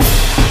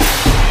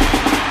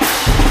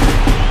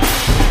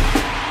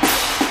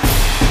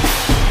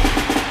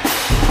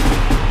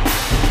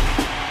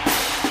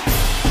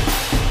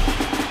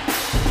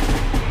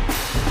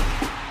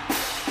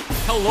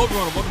Hello,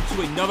 everyone, and welcome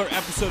to another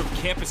episode of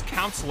Campus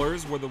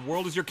Counselors, where the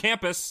world is your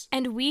campus.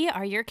 And we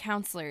are your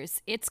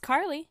counselors. It's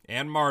Carly.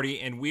 And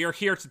Marty, and we are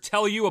here to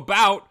tell you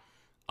about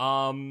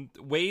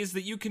ways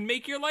that you can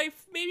make your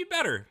life maybe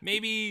better.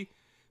 Maybe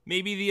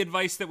the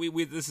advice that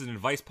we this is an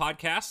advice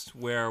podcast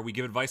where we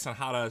give advice on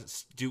how to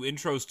do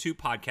intros to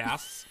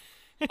podcasts.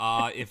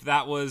 If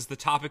that was the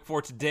topic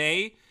for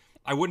today,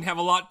 I wouldn't have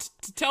a lot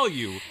to tell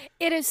you.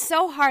 It is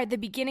so hard. The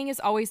beginning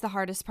is always the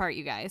hardest part,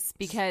 you guys,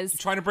 because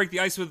trying to break the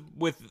ice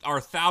with our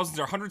thousands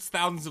or hundreds of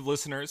thousands of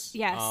listeners,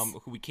 yes,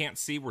 who we can't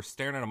see. We're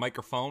staring at a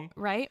microphone,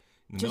 right,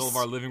 in the middle of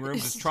our living room,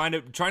 just trying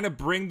to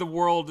bring the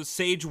world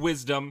sage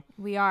wisdom.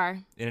 We are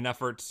in an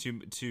effort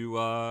to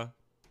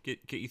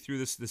get you through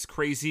this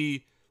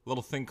crazy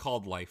little thing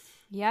called life.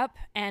 Yep,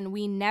 and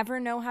we never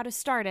know how to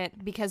start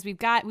it because we've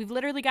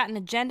literally got an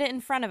agenda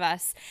in front of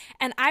us.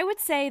 And I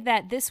would say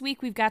that this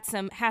week we've got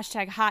some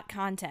 #hot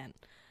content.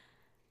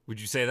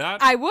 Would you say that?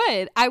 I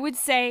would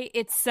say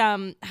it's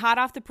hot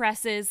off the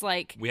presses.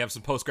 Like, we have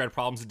some post-grad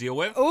problems to deal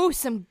with. Oh,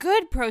 some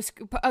good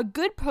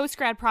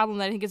post-grad problem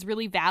that I think is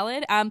really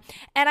valid. And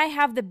I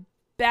have the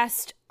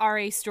best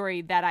RA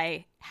story that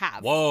I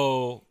have.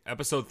 Whoa,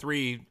 episode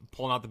 3,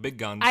 pulling out the big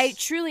guns. I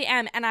truly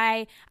am, and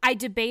I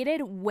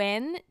debated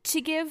when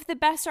to give the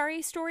best RA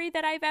story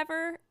that I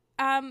ever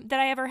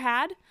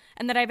had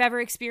and that I've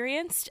ever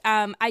experienced.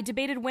 I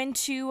debated when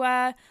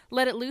to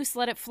let it loose,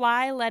 let it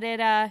fly, let it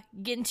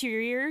get into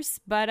your ears,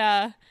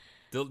 but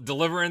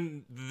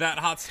delivering that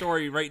hot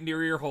story right into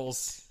your ear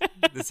holes.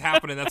 That's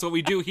happening. That's what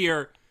we do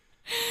here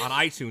on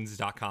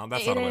iTunes.com.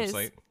 That's not a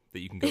website that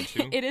you can go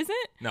to. It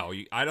isn't? No,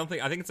 I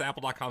think it's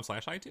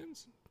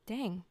apple.com/iTunes.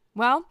 Dang.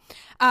 Well,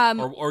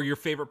 or your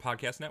favorite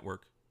podcast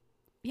network.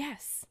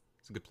 Yes.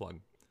 It's a good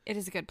plug. It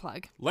is a good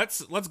plug.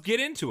 Let's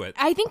get into it.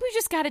 I think we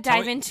just got to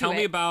dive into it. Tell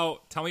me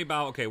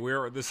about. Okay,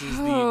 this is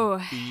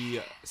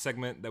the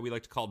segment that we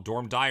like to call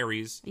Dorm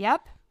Diaries.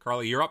 Yep.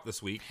 Carly, you're up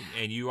this week,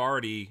 and you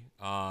already.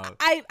 I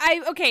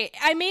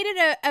made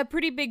it a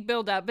pretty big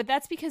build up, but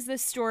that's because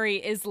this story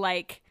is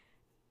like.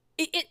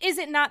 Is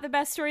it not the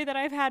best story that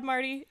I've had,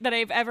 Marty, that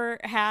I've ever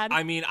had?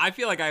 I mean, I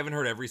feel like I haven't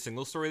heard every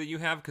single story that you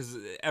have because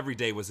every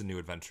day was a new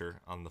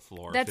adventure on the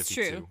floor. That's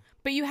 52. true.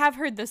 But you have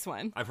heard this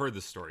one. I've heard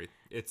this story.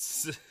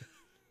 It's...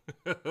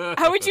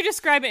 How would you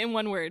describe it in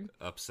one word?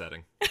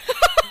 Upsetting.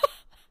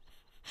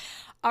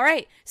 All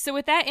right. So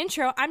with that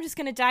intro, I'm just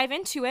going to dive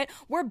into it.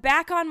 We're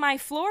back on my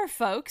floor,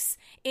 folks,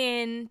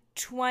 in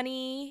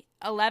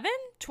 2011?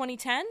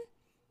 2010?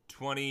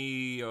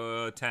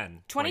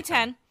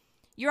 2010.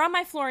 You're on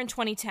my floor in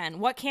 2010.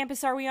 What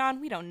campus are we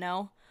on? We don't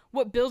know.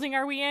 What building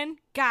are we in?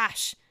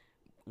 Gosh.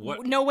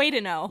 No way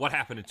to know. What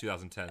happened in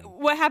 2010?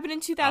 What happened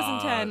in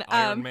 2010?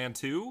 Iron Man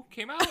 2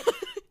 came out?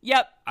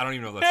 Yep. I don't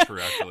even know if that's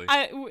true, actually.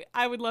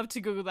 I would love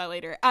to Google that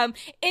later.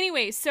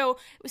 Anyway, so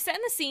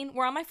setting the scene.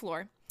 We're on my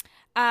floor.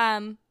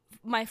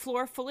 My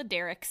floor full of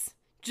Derricks.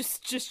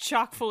 Just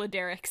chock full of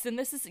Derricks. And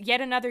this is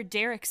yet another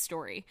Derrick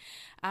story.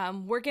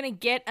 We're going to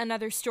get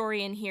another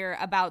story in here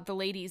about the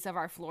ladies of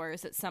our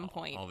floors at some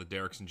point. All the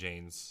Derricks and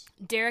Janes.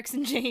 Derricks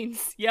and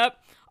Janes. Yep.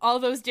 All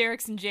those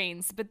Derricks and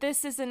Janes. But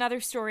this is another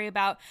story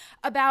about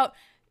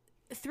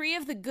 3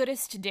 of the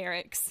goodest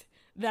Derricks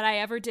that I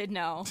ever did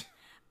know.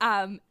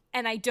 And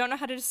I don't know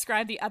how to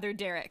describe the other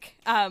Derrick.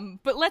 But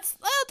I'll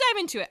dive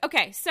into it.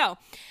 Okay, so...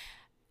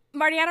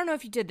 Marty, I don't know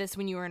if you did this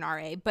when you were an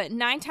RA, but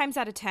 9 times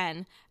out of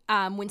 10,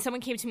 when someone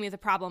came to me with a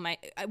problem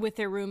with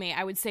their roommate,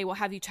 I would say, well,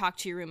 have you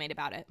talked to your roommate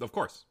about it? Of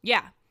course.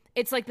 Yeah.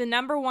 It's like the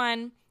number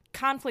one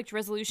conflict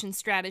resolution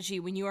strategy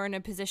when you are in a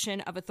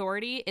position of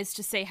authority is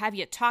to say, have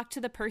you talked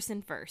to the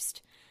person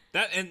first?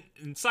 That and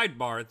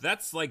sidebar,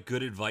 that's like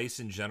good advice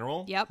in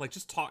general. Yep. Like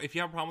just talk. If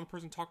you have a problem with the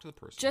person, talk to the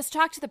person. Just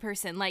talk to the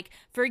person. Like,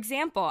 for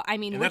example, I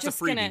mean, and we're that's just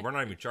a freebie. We're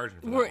not even charging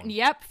for that one.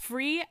 Yep.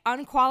 Free,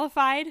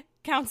 unqualified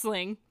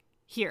counseling.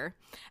 Here.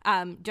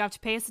 Don't have to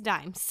pay us a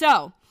dime.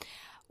 So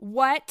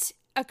what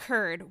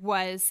occurred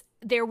was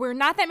there were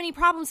not that many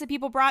problems that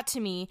people brought to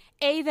me,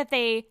 that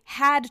they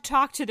had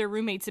talked to their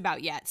roommates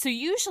about yet. So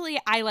usually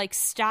I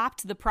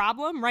stopped the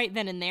problem right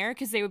then and there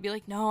because they would be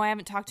like, no, I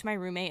haven't talked to my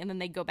roommate. And then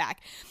they'd go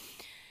back.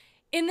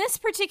 In this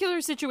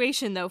particular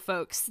situation though,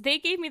 folks, they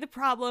gave me the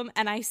problem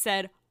and I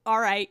said,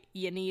 all right,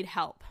 you need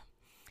help.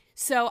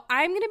 So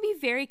I'm going to be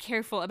very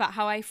careful about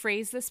how I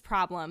phrase this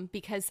problem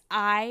because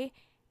I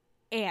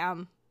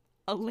am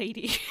a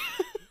lady.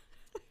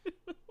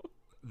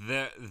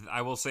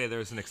 I will say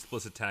there's an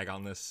explicit tag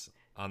on this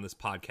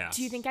podcast.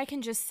 Do you think I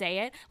can just say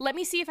it? Let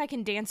me see if I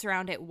can dance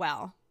around it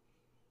well.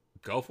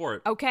 Go for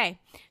it. Okay.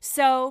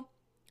 So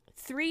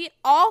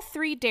all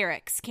 3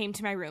 Derricks came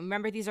to my room.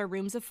 Remember, these are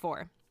rooms of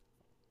 4.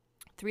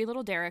 3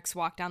 little Derricks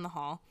walked down the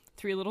hall.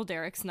 3 little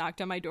Derricks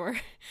knocked on my door.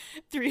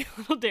 3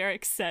 little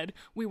Derricks said,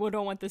 we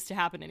don't want this to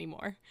happen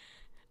anymore.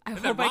 I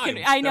hope I can.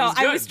 I know.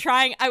 I was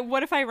trying.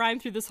 What if I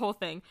rhyme through this whole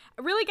thing?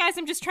 Really, guys,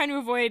 I'm just trying to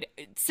avoid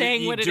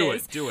saying what it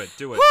is. Do it.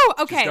 Whew,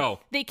 okay. Just go.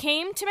 They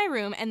came to my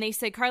room and they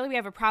said, Carly, we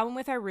have a problem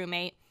with our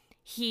roommate.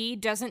 He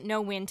doesn't know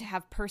when to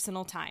have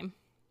personal time.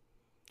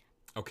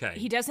 Okay.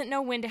 He doesn't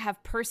know when to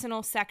have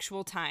personal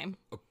sexual time.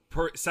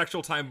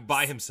 Sexual time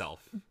by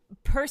himself.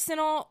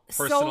 Personal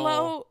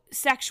solo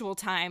sexual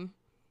time.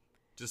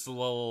 Just a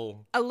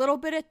little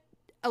bit of,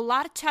 a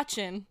lot of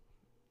touching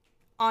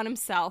on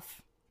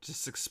himself.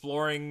 Just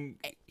exploring.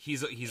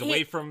 He's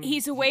away from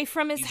his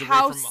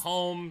house. Away from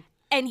home.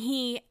 And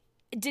he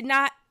did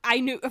not.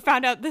 I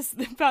found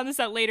this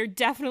out later.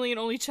 Definitely an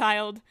only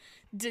child.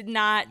 Did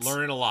not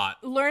learning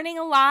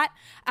a lot.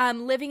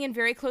 Living in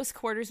very close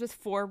quarters with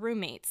 4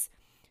 roommates.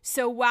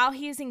 So while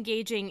he is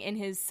engaging in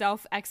his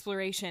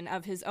self-exploration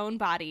of his own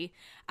body,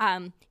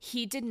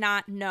 he did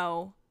not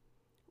know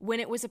when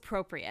it was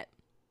appropriate.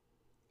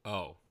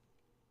 Oh.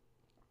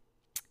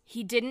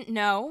 He didn't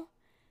know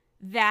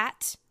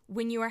that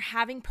when you are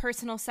having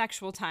personal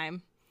sexual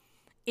time,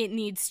 it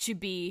needs to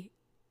be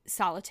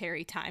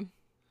solitary time.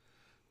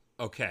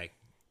 Okay.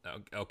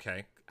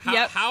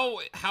 Yep.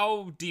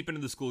 How deep into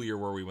the school year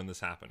were we when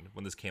this happened?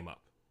 When this came up?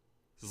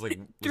 This is like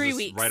 3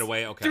 weeks. Right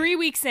away? Okay. 3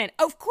 weeks in.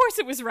 Of course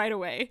it was right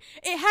away.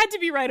 It had to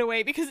be right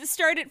away because it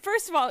started,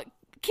 first of all,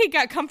 kid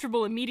got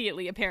comfortable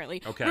immediately,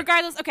 apparently. Okay.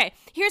 Regardless, okay,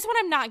 here's what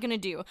I'm not going to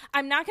do.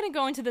 I'm not going to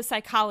go into the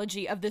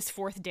psychology of this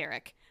 4th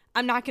Derek.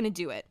 I'm not going to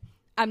do it.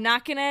 I'm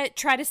not going to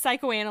try to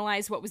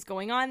psychoanalyze what was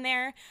going on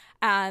there,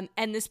 and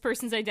this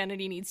person's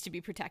identity needs to be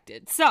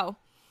protected. So,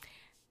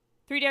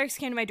 3 Dereks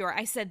came to my door.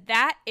 I said,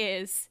 that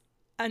is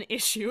an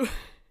issue.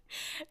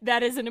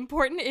 That is an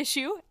important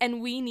issue,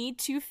 and we need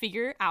to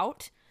figure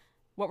out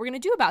what we're going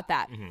to do about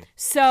that. Mm-hmm.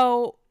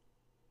 So,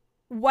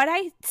 what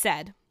I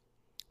said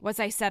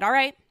was, all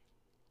right,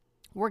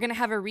 we're going to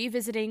have a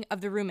revisiting of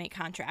the roommate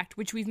contract,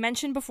 which we've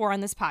mentioned before on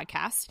this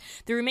podcast.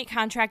 The roommate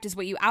contract is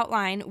what you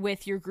outline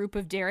with your group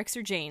of Dereks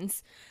or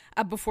Janes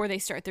before they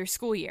start their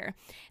school year.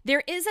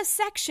 There is a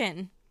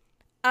section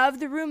of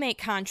the roommate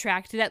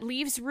contract that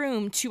leaves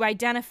room to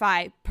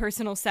identify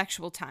personal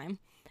sexual time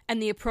and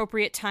the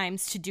appropriate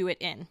times to do it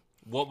in.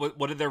 What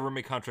did their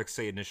roommate contract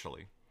say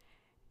initially?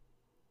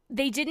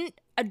 They didn't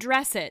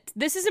address it.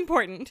 This is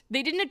important.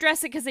 They didn't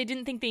address it because they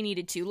didn't think they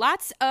needed to.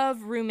 Lots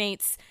of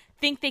roommates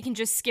think they can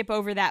just skip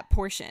over that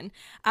portion.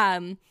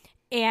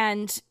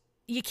 And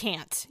you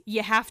can't.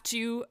 You have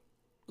to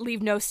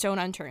leave no stone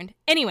unturned.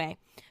 Anyway,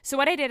 so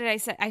what I did,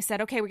 I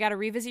said, okay, we got to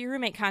revisit your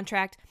roommate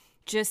contract.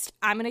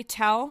 I'm going to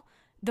tell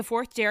the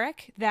 4th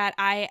Derek that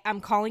I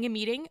am calling a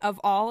meeting of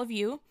all of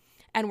you,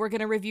 and we're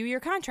going to review your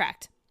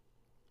contract.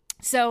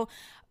 So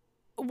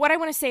what I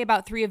want to say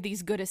about 3 of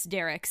these goodest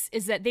Dereks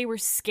is that they were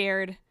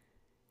scared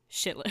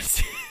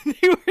shitless.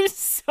 They were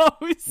so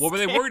scared. What were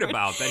they worried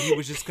about? That he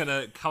was just going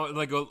to come and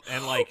like... Well,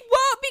 because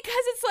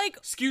it's like...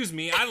 Excuse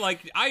me,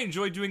 I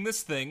enjoy doing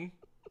this thing,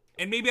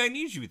 and maybe I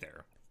need you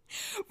there.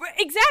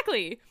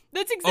 Exactly.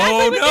 That's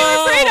exactly what they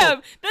were afraid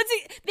of.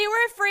 They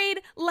were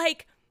afraid,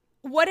 like,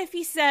 what if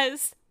he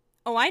says...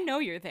 Oh, I know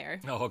you're there.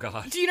 Oh,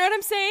 God. Do you know what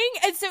I'm saying?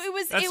 And so it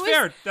was...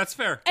 That's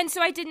fair. And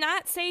so I did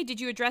not say,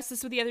 did you address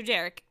this with the other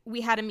Derek?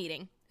 We had a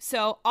meeting.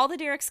 So all the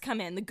Dereks come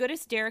in. The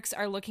goodest Dereks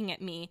are looking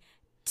at me,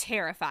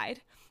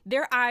 terrified.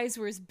 Their eyes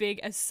were as big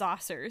as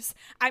saucers.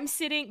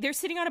 They're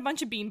sitting on a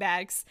bunch of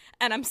beanbags,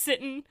 and I'm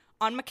sitting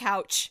on my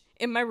couch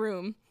in my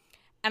room.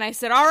 And I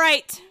said, all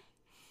right,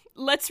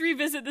 let's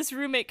revisit this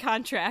roommate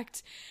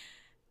contract.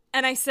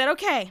 And I said,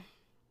 okay,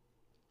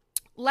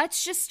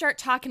 let's just start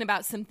talking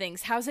about some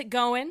things. How's it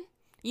going?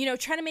 You know,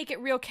 trying to make it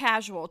real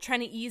casual,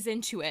 trying to ease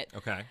into it.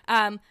 Okay.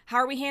 How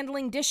are we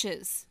handling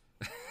dishes?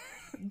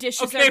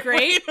 Dishes are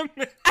great. Wait a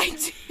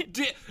minute.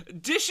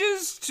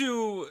 Dishes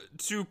to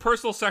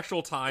personal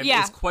sexual time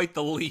is quite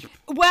the leap.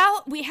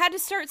 Well, we had to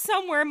start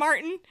somewhere,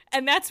 Martin,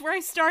 and that's where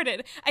I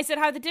started. I said,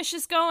 how are the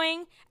dishes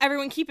going?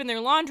 Everyone keeping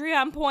their laundry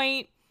on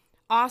point?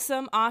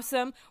 Awesome.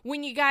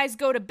 When you guys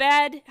go to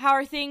bed, how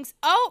are things?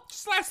 Oh!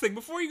 Just last thing,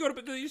 before you go to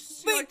bed, you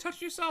like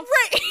touch yourself?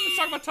 Right. Let's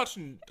talk about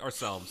touching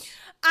ourselves.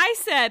 I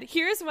said,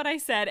 here's what I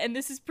said, and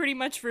this is pretty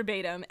much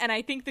verbatim, and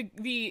I think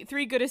the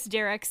 3 goodest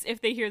Dereks, if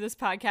they hear this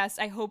podcast,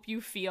 I hope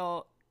you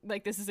feel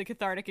like this is a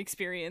cathartic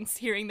experience,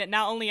 hearing that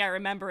not only I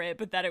remember it,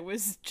 but that it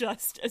was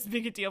just as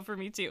big a deal for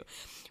me too.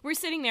 We're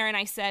sitting there, and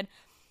I said,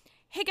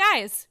 hey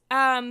guys,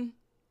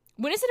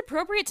 when is it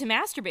appropriate to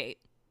masturbate?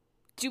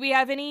 Do we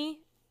have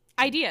any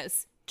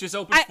ideas? Just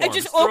open forums.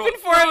 Just open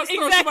forums.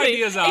 Throw some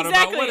ideas out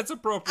about when it's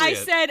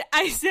appropriate.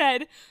 I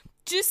said,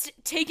 just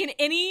taking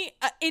any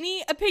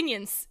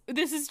opinions.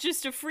 This is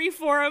just a free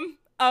forum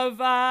of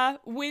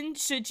when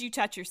should you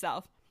touch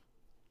yourself.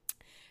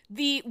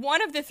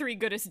 One of the 3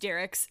 goodest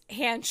Dereks,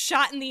 hand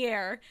shot in the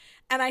air,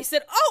 and I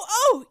said,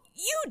 oh,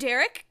 you,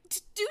 Derek,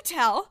 do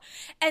tell.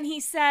 And he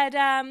said,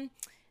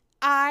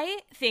 I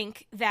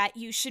think that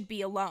you should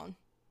be alone.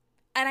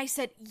 And I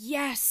said,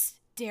 yes,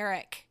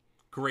 Derek.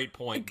 Great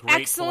point.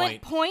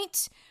 Excellent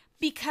point.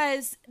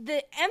 Because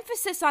the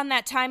emphasis on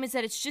that time is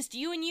that it's just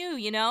you and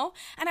you know?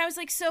 And I was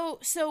like, so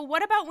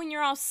what about when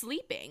you're all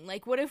sleeping?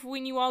 Like, what if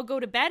when you all go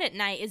to bed at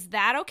night, is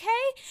that okay?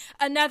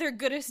 Another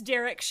goodest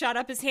Derek shot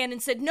up his hand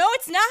and said, no,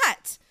 it's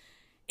not.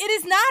 It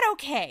is not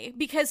okay.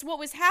 Because what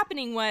was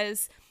happening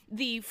was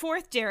the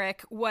 4th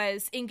Derek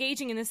was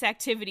engaging in this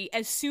activity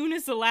as soon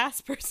as the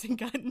last person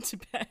got into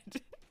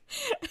bed.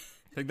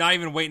 Like, not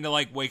even waiting to,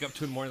 like, wake up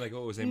 2 in the morning, like,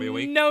 oh, is anybody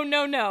awake? No.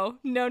 Like,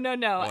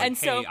 And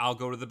hey, so I'll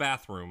go to the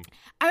bathroom.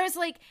 I was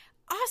like,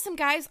 awesome,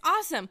 guys,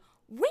 awesome.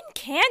 When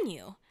can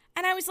you?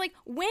 And I was like,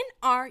 when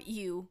are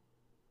you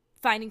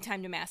finding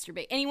time to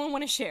masturbate? Anyone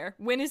want to share?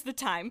 When is the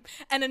time?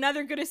 And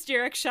another good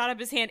hysteric shot up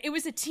his hand. It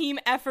was a team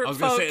effort, I was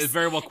folks. going to say, it's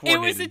very well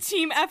coordinated. It was a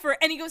team effort.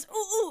 And he goes,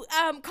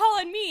 call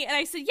on me. And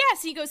I said,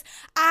 yes. He goes,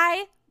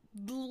 I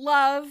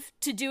love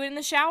to do it in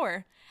the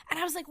shower. And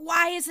I was like,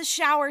 why is the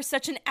shower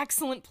such an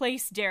excellent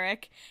place,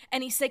 Derek?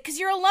 And he said, because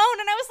you're alone.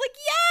 And I was like,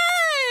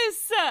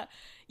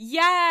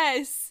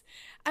 yes.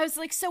 I was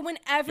like, so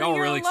whenever Y'all you're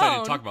were really alone,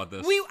 excited to talk about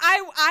this.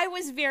 I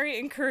was very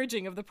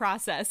encouraging of the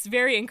process.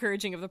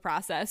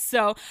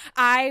 So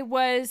I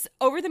was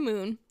over the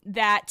moon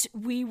that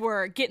we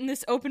were getting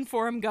this open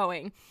forum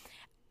going.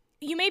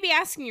 You may be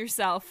asking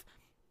yourself,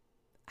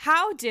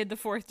 how did the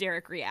fourth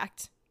Derek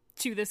react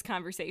to this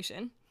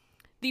conversation?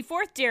 The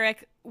fourth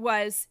Derek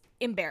was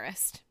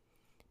embarrassed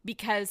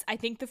because I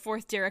think the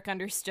fourth Derek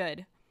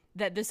understood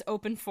that this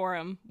open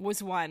forum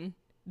was one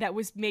that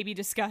was maybe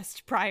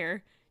discussed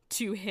prior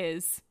to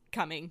his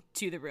coming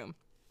to the room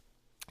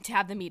to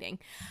have the meeting.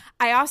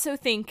 I also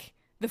think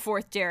the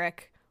fourth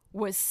Derek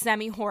was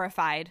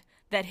semi-horrified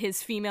that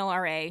his female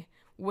RA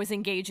was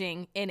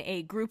engaging in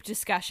a group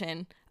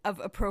discussion of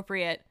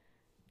appropriate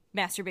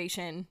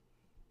masturbation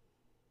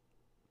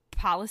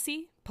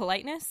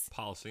politeness,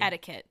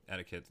 etiquette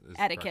is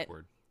the correct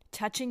word.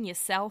 Touching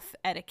yourself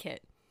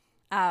etiquette.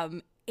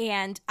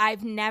 And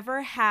I've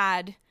never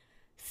had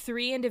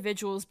 3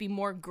 individuals be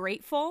more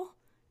grateful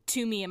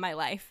to me in my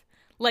life.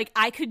 Like,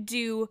 I could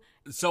do...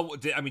 So,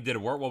 did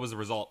it work? What was the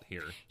result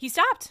here? He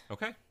stopped.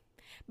 Okay.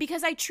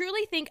 Because I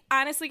truly think,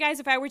 honestly, guys,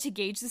 if I were to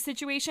gauge the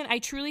situation, I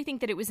truly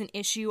think that it was an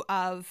issue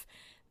of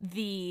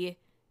the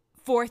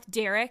fourth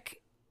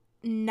Derek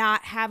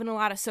not having a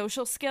lot of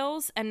social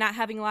skills and not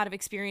having a lot of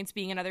experience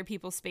being in other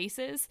people's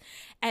spaces.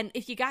 And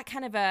if you got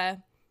kind of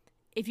a...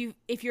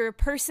 If you're a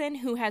person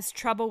who has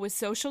trouble with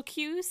social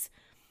cues,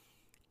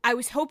 I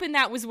was hoping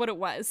that was what it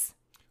was.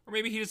 Or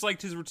maybe he just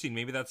liked his routine.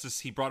 Maybe that's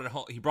just he brought it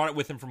home. He brought it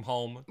with him from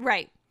home.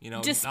 Right. You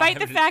know, despite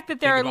the fact that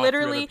there are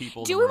literally.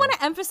 Do we want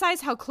to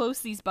emphasize how close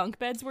these bunk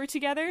beds were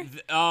together?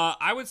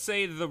 I would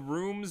say the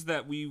rooms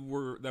that we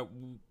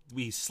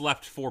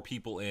slept 4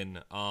 people in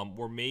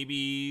were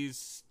maybe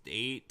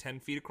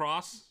 8-10 feet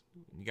across.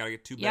 You got to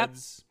get 2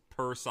 beds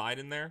per side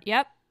in there.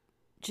 Yep.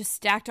 Just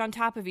stacked on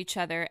top of each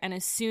other, and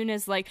as soon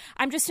as, like,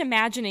 I'm just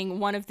imagining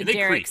one of the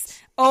Dereks.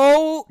 Creaked.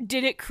 Oh,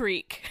 did it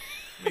creak?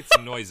 Made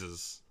some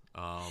noises.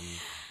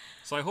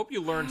 So I hope you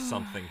learned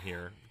something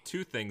here.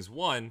 2 things.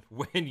 1,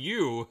 when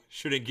you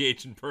should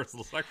engage in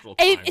personal sexual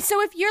time.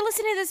 So if you're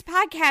listening to this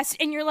podcast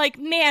and you're like,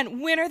 man,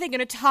 when are they going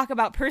to talk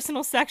about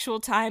personal sexual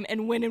time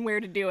and when and where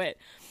to do it?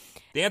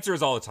 The answer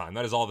is all the time.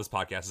 That is all this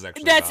podcast is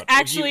actually That's about.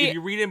 Actually... If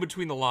you read in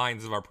between the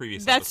lines of our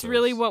previous That's episodes.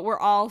 really what we're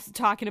all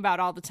talking about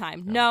all the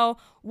time. Yeah. No,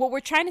 what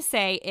we're trying to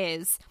say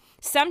is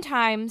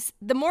sometimes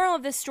the moral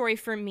of this story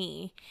for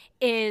me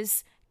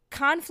is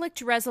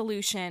conflict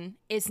resolution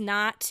is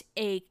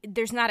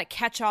there's not a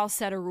catch-all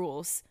set of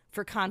rules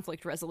for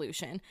conflict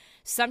resolution.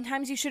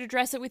 Sometimes you should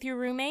address it with your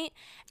roommate.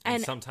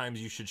 And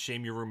sometimes you should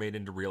shame your roommate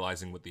into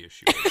realizing what the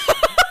issue is.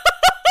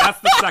 That's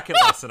the second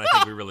lesson I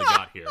think we really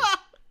got here.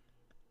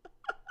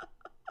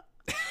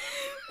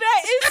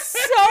 That is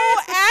so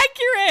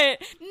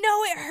accurate.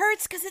 No, it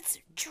hurts because it's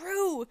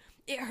true.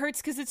 It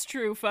hurts because it's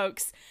true,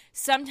 folks.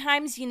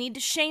 Sometimes you need to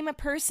shame a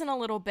person a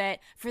little bit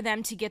for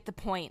them to get the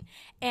point.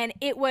 And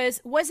was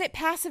it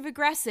passive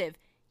aggressive?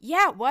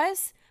 Yeah, it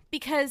was.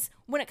 Because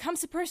when it comes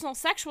to personal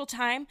sexual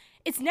time,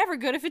 it's never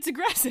good if it's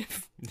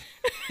aggressive.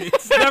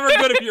 It's never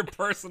good if your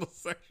personal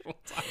sexual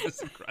time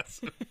is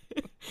aggressive.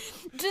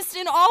 Just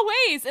in all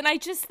ways. And I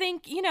just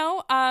think,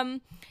 what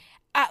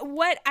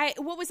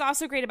was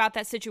also great about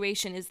that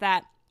situation is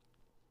that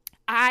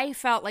I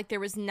felt like there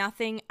was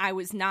nothing I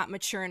was not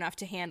mature enough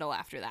to handle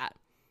after that.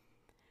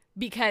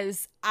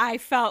 Because I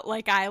felt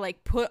like I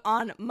put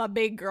on my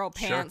big girl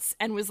pants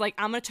and was like,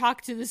 I'm going to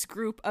talk to this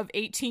group of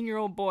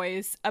 18-year-old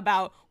boys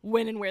about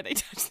when and where they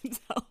touch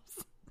themselves.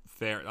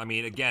 Fair. I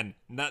mean, again,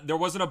 there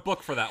wasn't a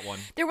book for that one.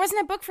 There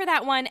wasn't a book for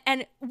that one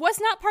and was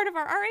not part of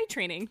our RA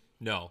training.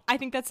 No. I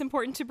think that's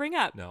important to bring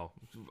up. No.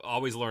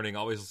 Always learning,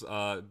 always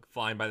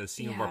flying by the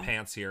seam of our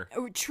pants here.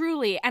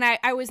 Truly. And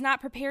I was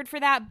not prepared for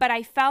that, but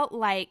I felt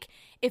like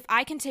if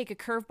I can take a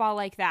curveball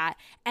like that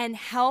and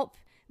help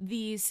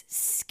these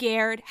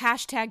scared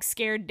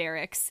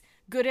Dereks,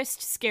 goodest,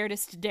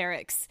 scaredest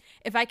Dereks,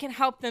 if I can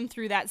help them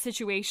through that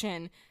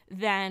situation,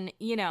 then,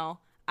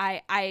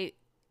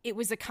 it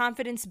was a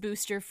confidence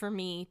booster for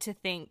me to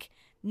think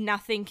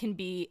nothing can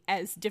be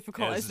as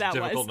difficult as that was.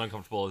 As difficult and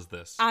uncomfortable as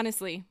this.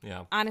 Honestly.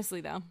 Yeah. Honestly,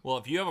 though. Well,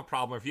 if you have a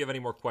problem or if you have any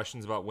more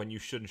questions about when you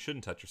should and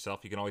shouldn't touch yourself,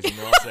 you can always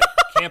email us at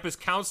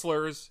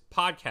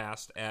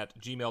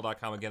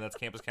campuscounselorspodcast@gmail.com. Again, that's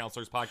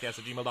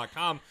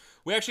campuscounselorspodcast@gmail.com.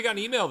 We actually got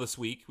an email this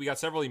week. We got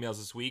several emails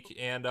this week,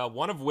 and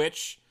one of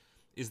which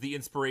is the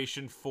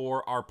inspiration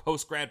for our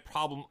post-grad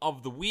problem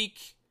of the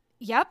week.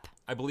 Yep.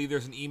 I believe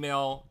there's an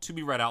email to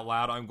be read out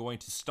loud. I'm going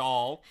to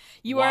stall.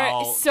 You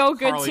are so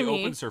good Carly to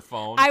me. opens her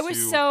phone. I was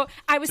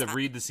to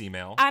read this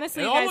email.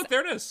 Honestly, and, guys, look,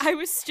 there it is. I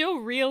was still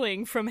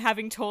reeling from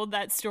having told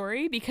that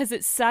story because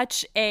it's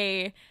such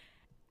a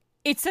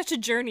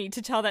journey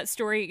to tell that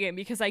story again,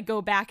 because I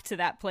go back to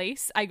that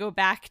place. I go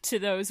back to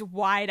those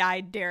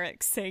wide-eyed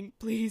Dereks saying,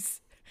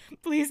 please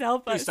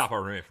help us. Please stop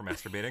our roommate from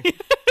masturbating.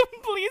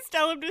 Please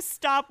tell him to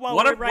stop while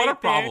What we're a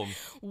right problem.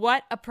 there.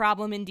 What a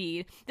problem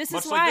indeed. This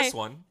Much is like why, this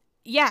one.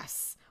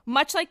 Yes.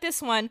 Much like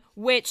this one,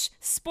 which,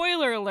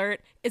 spoiler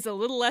alert, is a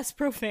little less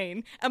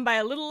profane. And by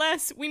a little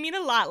less, we mean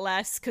a lot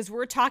less, because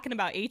we're talking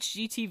about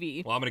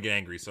HGTV. Well, I'm going to get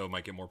angry, so it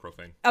might get more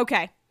profane.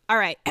 Okay. All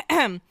right.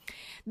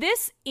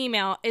 This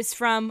email is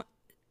from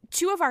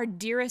two of our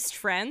dearest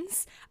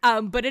friends,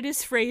 but it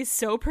is phrased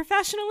so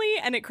professionally,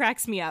 and it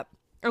cracks me up.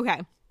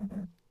 Okay.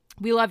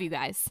 We love you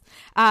guys.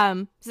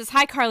 It says,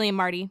 hi, Carly and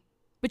Marty.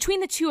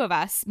 Between the two of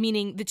us,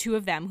 meaning the two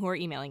of them who are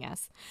emailing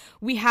us,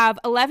 we have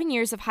 11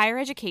 years of higher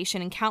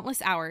education and countless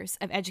hours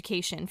of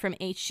education from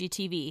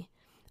HGTV.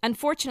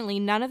 Unfortunately,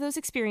 none of those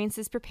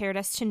experiences prepared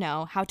us to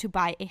know how to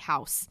buy a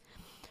house.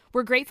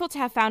 We're grateful to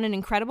have found an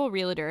incredible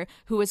realtor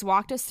who has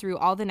walked us through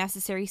all the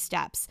necessary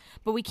steps,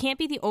 but we can't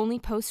be the only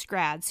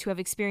post-grads who have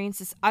experienced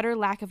this utter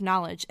lack of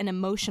knowledge and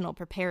emotional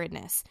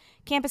preparedness.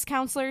 Campus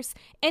counselors,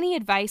 any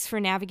advice for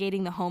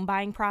navigating the home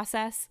buying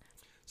process?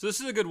 So this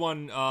is a good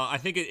one. I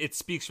think it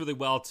speaks really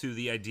well to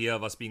the idea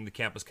of us being the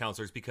campus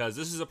counselors, because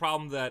this is a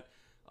problem that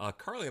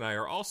Carly and I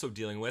are also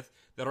dealing with,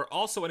 that are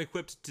also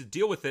unequipped to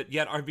deal with it,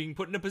 yet are being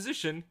put in a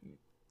position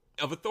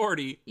of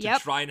authority to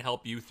try and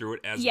help you through it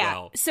as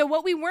well. So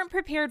what we weren't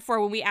prepared for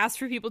when we asked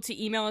for people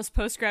to email us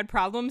post-grad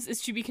problems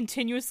is to be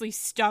continuously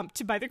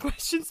stumped by the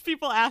questions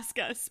people ask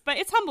us. But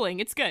it's humbling.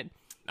 It's good.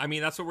 I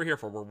mean, that's what we're here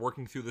for. We're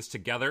working through this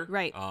together.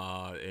 Right.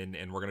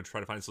 And we're going to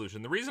try to find a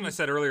solution. The reason I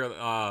said earlier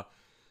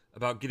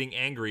about getting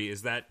angry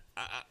is that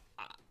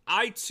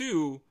I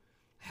too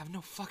have no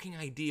fucking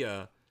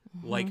idea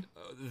like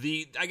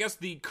the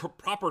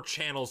proper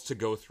channels to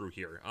go through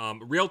here.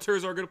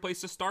 Realtors are a good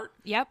place to start.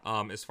 Yep.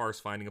 As far as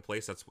finding a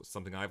place, that's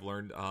something I've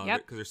learned.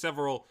 Yep. Because there's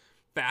several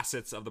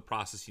facets of the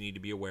process you need to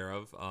be aware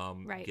of.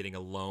 Right. Getting a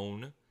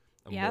loan,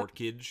 a Yep.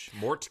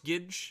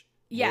 mortgage.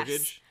 Yes.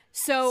 Mortgage.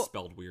 So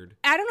Spelled weird.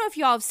 I don't know if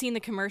y'all have seen the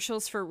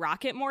commercials for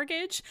Rocket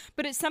Mortgage,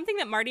 but it's something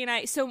that Marty and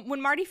I, so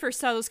when Marty first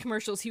saw those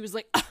commercials, he was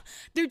like,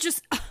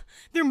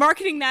 they're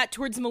marketing that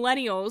towards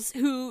millennials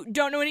who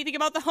don't know anything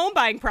about the home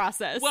buying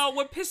process. Well,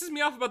 what pisses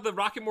me off about the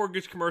Rocket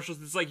Mortgage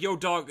commercials is like, yo,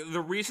 dog, the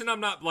reason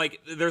I'm not,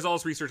 like, there's all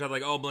this research out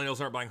like, oh, millennials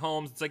aren't buying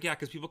homes. It's like, yeah,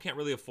 because people can't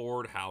really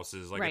afford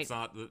houses. Like, Right. It's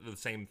not the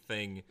same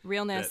thing.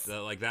 Realness.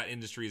 That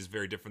industry is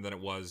very different than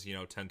it was,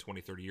 10, 20,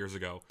 30 years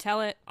ago.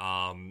 Tell it.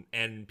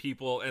 And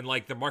people, and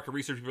like the market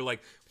research people are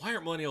like, why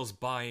aren't millennials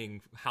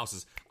buying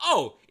houses?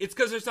 Oh, it's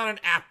because there's not an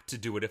app to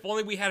do it. If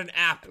only we had an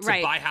app to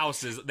Right. buy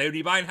houses, they would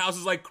be buying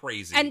houses like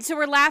crazy. And so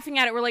we're laughing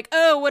at it. We're like,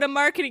 oh, what a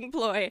marketing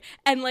ploy.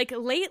 And like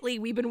lately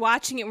we've been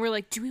watching it and we're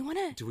like, do we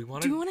want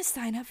to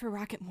sign up for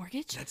Rocket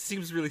Mortgage? That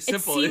seems really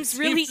simple. It seems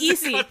really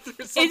easy. To cut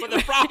through some of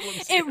the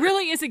problems It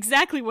really is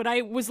exactly what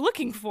I was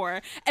looking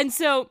for. And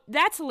so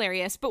that's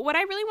hilarious. But what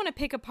I really want to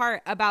pick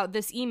apart about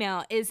this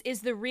email is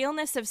the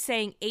realness of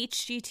saying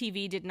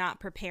HGTV did not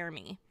prepare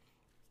me.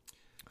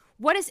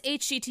 What has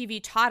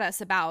HGTV taught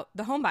us about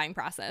the home buying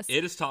process?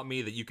 It has taught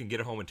me that you can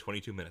get a home in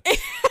 22 minutes.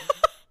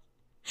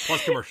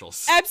 Plus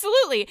commercials.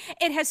 Absolutely.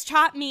 It has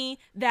taught me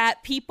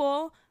that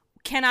people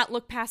cannot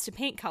look past a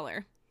paint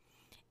color.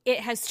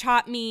 It has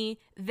taught me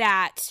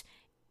that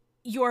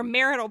your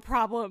marital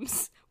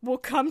problems will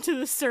come to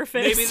the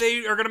surface. Maybe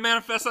they are going to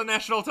manifest on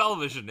national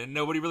television, and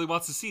nobody really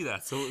wants to see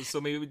that. So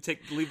maybe we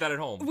leave that at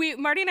home.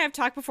 Marty and I have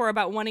talked before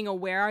about wanting a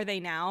Where Are They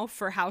Now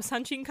for house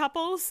hunting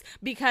couples,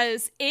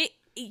 because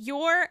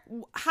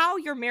how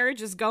your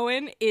marriage is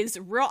going is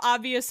real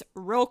obvious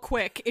real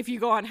quick if you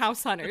go on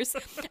House Hunters.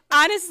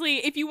 Honestly,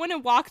 if you want to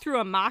walk through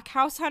a mock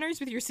House Hunters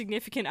with your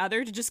significant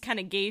other to just kind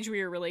of gauge where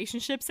your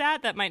relationship's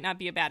at, that might not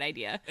be a bad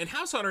idea. And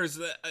House Hunters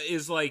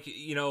is like,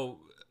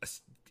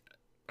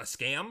 a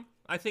scam,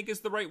 I think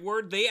is the right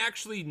word. They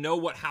actually know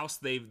what house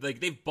they've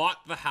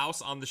bought the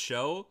house on the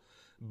show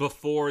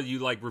before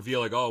you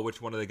reveal oh, which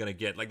one are they going to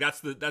get? That's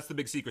the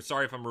big secret.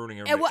 Sorry if I'm ruining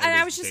it. And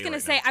I was just going to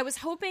say, I was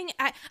hoping,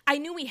 I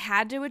knew we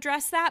had to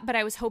address that, but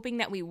I was hoping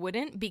that we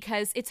wouldn't,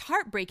 because it's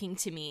heartbreaking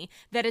to me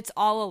that it's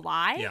all a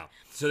lie. Yeah.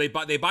 So they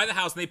buy the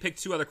house and they pick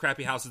two other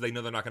crappy houses they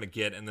know they're not going to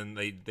get, and then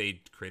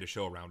they create a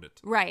show around it.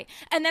 Right.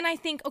 And then I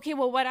think, okay,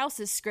 well, what else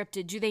is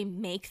scripted? Do they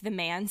make the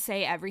man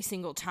say every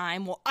single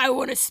time, well, I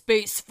want a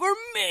space for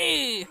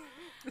me?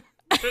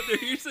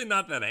 They're usually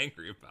not that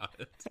angry about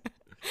it.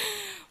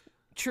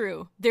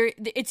 True.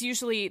 It's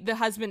usually the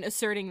husband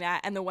asserting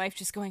that and the wife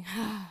just going,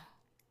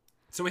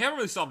 So we haven't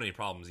really solved any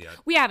problems yet.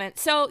 We haven't.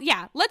 So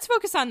yeah, let's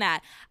focus on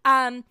that.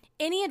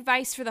 Any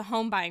advice for the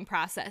home buying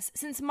process?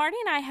 Since Marty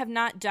and I have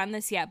not done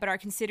this yet, but are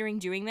considering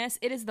doing this,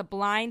 it is the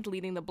blind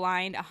leading the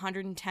blind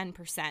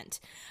 110%.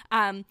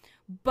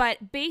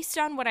 But based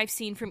on what I've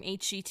seen from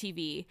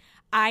HGTV,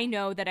 I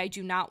know that I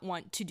do not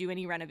want to do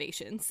any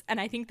renovations. And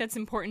I think that's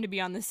important to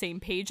be on the same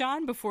page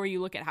on before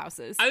you look at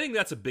houses. I think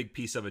that's a big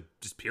piece of it,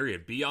 just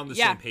period. Be on the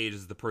same page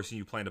as the person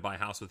you plan to buy a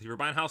house with. If you're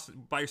buying a house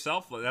by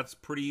yourself, that's a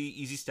pretty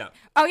easy step.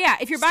 Oh, yeah.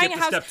 If you're buying a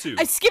house... Step 2.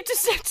 I skipped to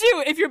step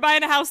 2. If you're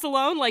buying a house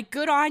alone, like,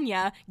 good on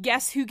ya.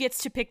 Guess who gets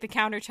to pick the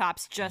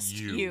countertops? Just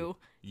you.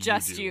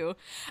 Just you.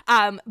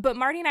 But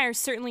Marty and I are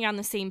certainly on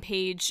the same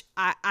page,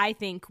 I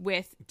think,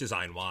 with...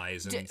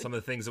 design-wise and some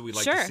of the things that we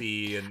like to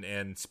see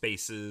and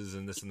spaces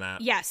and this and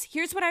that. Yes.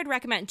 Here's what I'd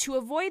recommend. To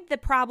avoid the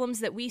problems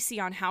that we see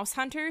on House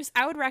Hunters,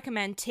 I would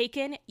recommend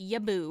taking ya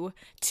boo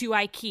to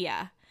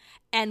IKEA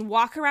and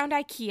walk around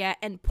IKEA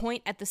and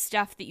point at the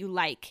stuff that you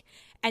like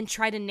and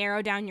try to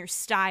narrow down your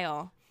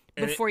style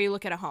before you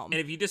look at a home. And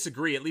if you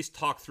disagree, at least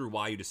talk through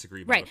why you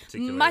disagree about a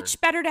particular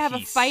Much better to have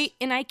piece. A fight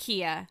in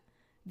IKEA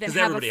than have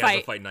everybody a fight.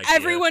 Has a fight in IKEA.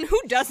 Everyone who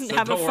doesn't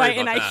have a fight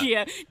in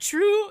IKEA. That.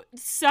 True,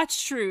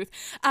 such truth.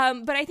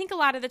 But I think a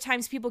lot of the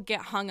times people get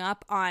hung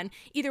up on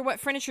either what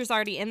furniture's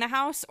already in the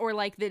house or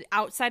like the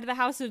outside of the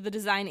house or the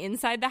design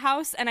inside the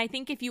house. And I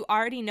think if you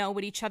already know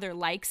what each other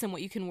likes and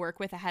what you can work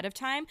with ahead of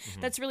time,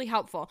 that's really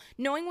helpful.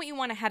 Knowing what you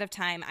want ahead of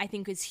time, I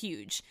think, is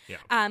huge.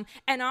 Yeah.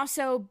 And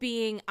also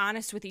being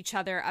honest with each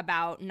other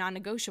about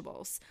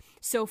non-negotiables.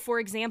 So, for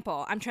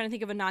example, I'm trying to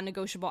think of a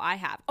non-negotiable I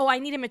have. Oh, I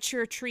need a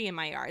mature tree in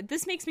my yard.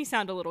 This makes me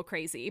sound a little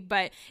crazy,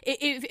 but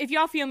if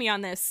y'all feel me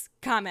on this,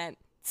 comment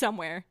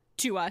somewhere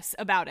to us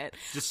about it.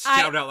 Just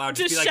shout out loud.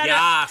 Just be like,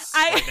 yes,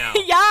 right now.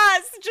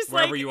 Yes. Just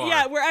wherever like, you are.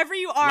 Yeah, wherever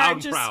you are. Loud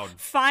and just proud.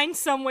 find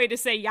some way to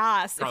say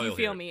yes Probably if you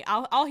feel me.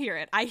 I'll hear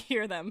it. I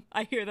hear them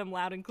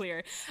loud and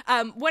clear.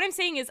 What I'm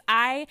saying is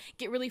I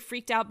get really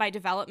freaked out by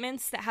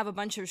developments that have a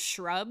bunch of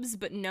shrubs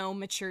but no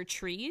mature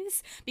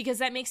trees, because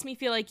that makes me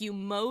feel like you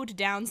mowed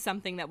down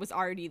something that was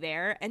already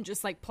there and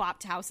just like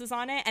plopped houses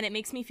on it. And it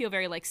makes me feel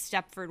very like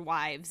Stepford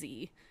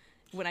Wives-y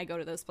when I go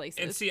to those places.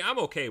 And see, I'm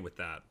okay with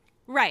that.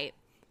 Right.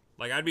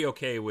 Like, I'd be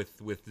okay with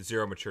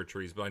zero mature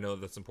trees, but I know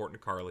that's important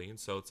to Carly, and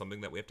so it's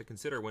something that we have to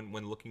consider when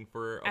looking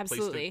for a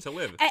place to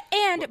live.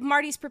 And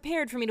Marty's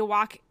prepared for me to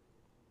walk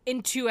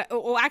into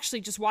actually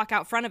just walk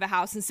out front of a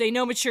house and say,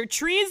 no mature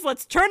trees,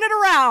 let's turn it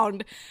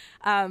around.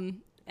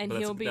 And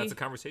that's a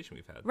conversation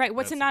we've had. Right.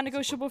 What's a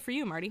non-negotiable for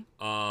you, Marty?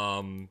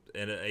 And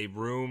a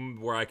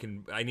room where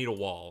I need a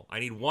wall. I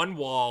need one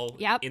wall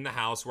in the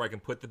house where I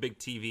can put the big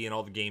TV and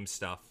all the game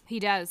stuff.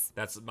 He does.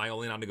 That's my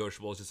only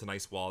non-negotiable, is just a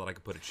nice wall that I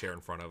can put a chair in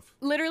front of.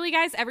 Literally,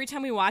 guys, every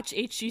time we watch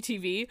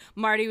HGTV,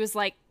 Marty was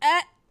like,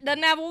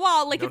 doesn't have a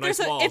wall. Like,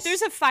 if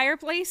there's a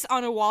fireplace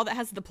on a wall that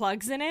has the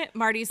plugs in it,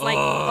 Marty's like,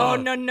 oh,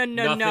 no.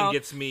 Nothing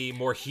gets me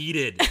more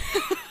heated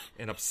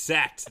and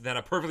upset than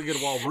a perfectly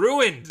good wall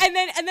ruined. And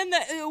then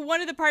the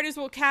one of the partners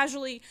will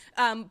casually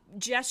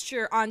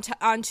gesture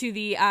onto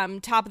the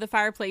top of the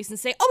fireplace and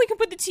say, "Oh, we can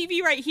put the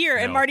TV right here."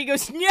 No. And Marty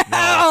goes, "No, that's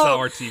not how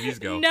our TVs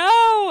go.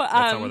 No,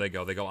 that's not where they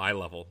go. They go eye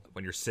level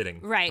when you're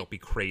sitting. Right. Don't be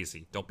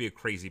crazy. Don't be a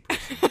crazy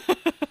person."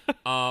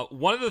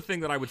 One other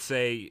thing that I would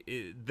say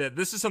is that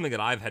this is something that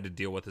I've had to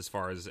deal with as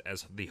far as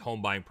the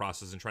home buying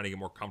process and trying to get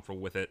more comfortable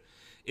with it,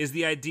 is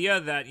the idea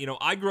that,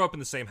 I grew up in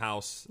the same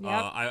house. Yep.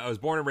 I was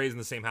born and raised in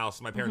the same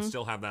house. My parents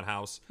still have that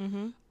house.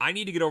 I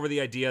need to get over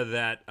the idea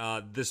that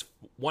this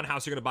one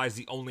house you're going to buy is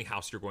the only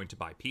house you're going to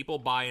buy. People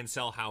buy and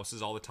sell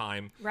houses all the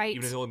time, right?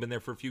 Even if they've only been there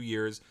for a few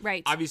years.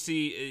 Right.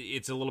 Obviously,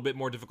 it's a little bit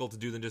more difficult to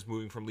do than just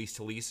moving from lease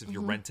to lease if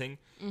you're renting.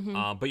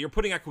 But you're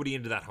putting equity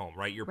into that home,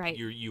 right?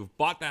 You've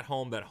bought that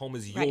home. That home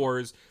is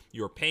yours.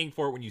 You're paying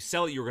for it. When you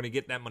sell it, you're going to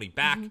get that money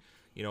back.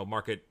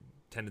 Market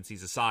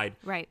tendencies aside,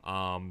 right?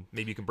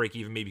 Maybe you can break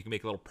even, maybe you can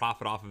make a little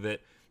profit off of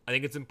it. I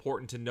think it's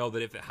important to know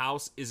that if the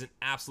house isn't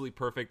absolutely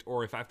perfect,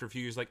 or if after a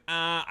few years I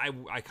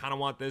kind of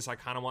want this, I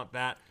kind of want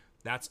that,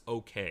 that's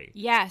okay.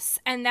 Yes,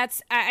 and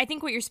I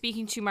think what you're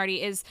speaking to,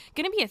 Marty, is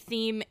going to be a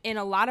theme in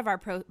a lot of our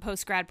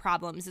post-grad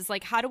problems, is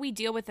like, how do we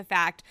deal with the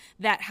fact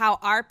that how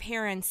our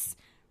parents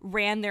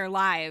ran their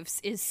lives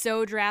is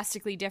so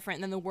drastically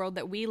different than the world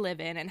that we live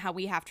in and how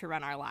we have to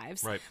run our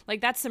lives. Right. Like,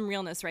 that's some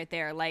realness right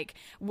there. Like,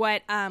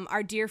 what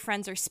our dear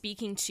friends are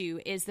speaking to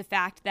is the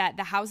fact that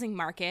the housing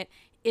market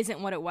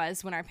isn't what it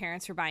was when our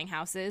parents were buying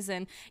houses.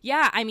 And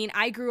yeah, I mean,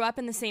 I grew up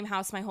in the same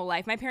house my whole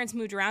life. My parents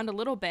moved around a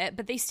little bit,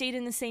 but they stayed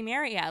in the same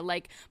area.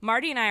 Like,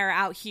 Marty and I are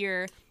out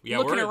here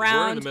looking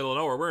around. We're in the middle of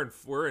nowhere.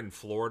 We're in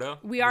Florida.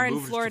 We are in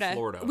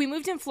Florida. We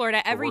moved in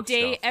Florida. Every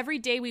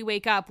day we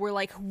wake up, we're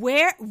like,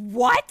 where?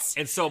 What?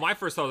 And so my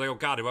first thought was like, oh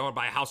God, do I want to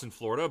buy a house in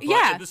Florida? But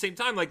at the same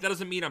time, like, that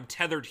doesn't mean I'm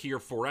tethered here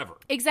forever.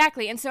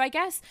 Exactly. And so I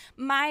guess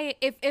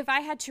if I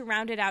had to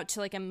round it out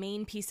to like a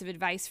main piece of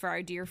advice for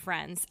our dear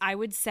friends, I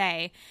would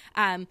say,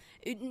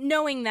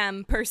 knowing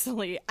them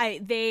personally,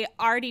 they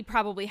already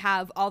probably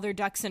have all their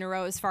ducks in a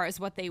row as far as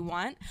what they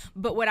want.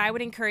 But what I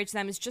would encourage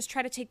them is just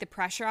try to take the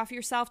pressure off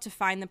yourself to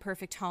find the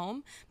perfect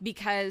home,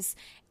 because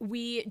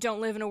we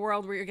don't live in a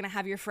world where you're going to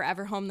have your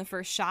forever home the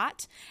first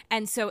shot.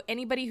 And so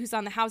anybody who's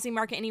on the housing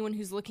market, anyone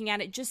who's looking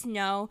at it, just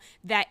know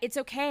that it's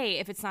okay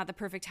if it's not the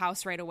perfect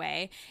house right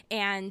away.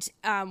 And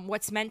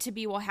what's meant to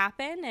be will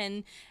happen.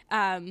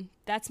 And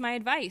that's my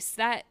advice.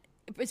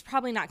 It's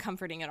probably not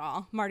comforting at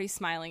all. Marty's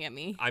smiling at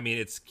me. I mean,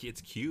 it's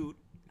cute.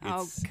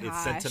 It's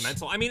gosh.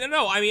 sentimental. I mean,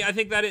 no. I mean, I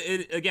think that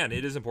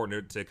it is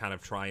important to kind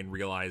of try and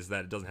realize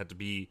that it doesn't have to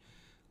be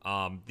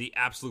the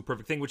absolute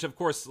perfect thing. Which, of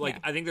course, like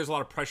I think there's a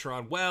lot of pressure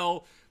on.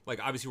 Well, like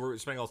obviously we're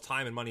spending all this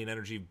time and money and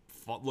energy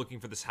looking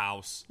for this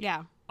house.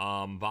 Yeah.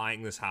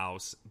 Buying this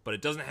house, but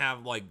it doesn't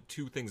have like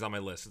two things on my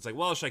list. It's like,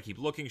 well, should I keep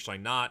looking? Should I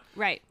not?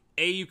 Right.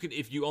 You can,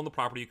 if you own the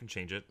property, you can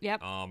change it.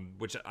 Yep.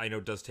 Which I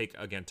know does take,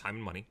 again, time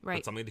and money. Right.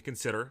 But something to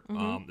consider,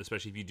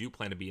 especially if you do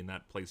plan to be in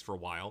that place for a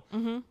while.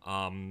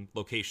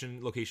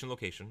 Location.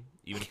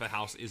 Even if a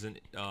house isn't,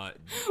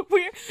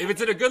 if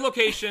it's in a good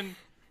location,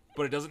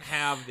 but it doesn't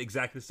have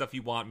exactly the stuff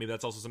you want, maybe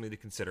that's also something to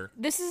consider.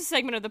 This is a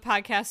segment of the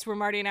podcast where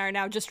Marty and I are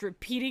now just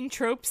repeating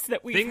tropes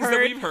that we've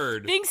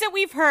heard. Things that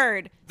we've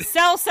heard.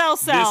 Sell, sell,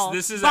 sell.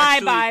 This is buy,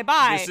 actually, buy,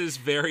 buy. This is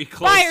very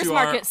close Buyer's to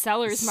market, our...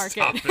 seller's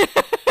market.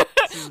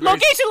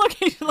 Location.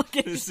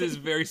 Location. This is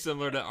very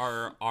similar to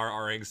our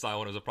RAing style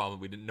when it was a problem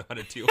we didn't know how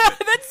to deal with.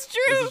 That's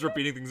true. This is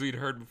repeating things we'd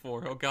heard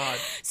before. Oh, God.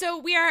 So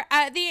we are,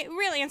 the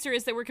real answer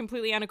is that we're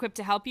completely unequipped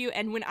to help you.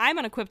 And when I'm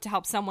unequipped to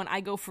help someone, I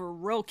go for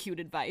real cute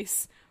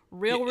advice.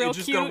 Real cute. It's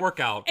just going to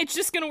work out. It's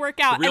just going to work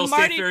out. The real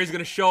estate fairy's going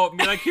to show up and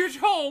be like, here's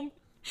your home.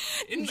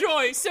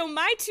 Enjoy. So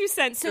my 2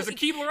 cents. There's a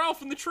Keebler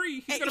elf in the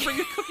tree. He's going to bring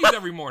you cookies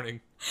every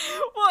morning.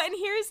 Well,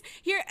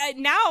 and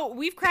now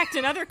we've cracked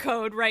another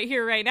code right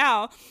here, right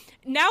now.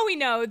 Now we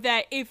know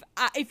that if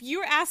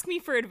you ask me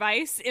for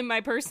advice in my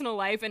personal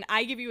life and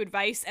I give you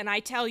advice and I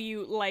tell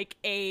you like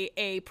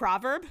a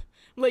proverb,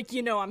 like,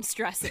 you know, I'm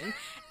stressing.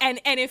 and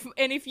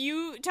if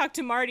you talk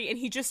to Marty and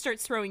he just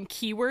starts throwing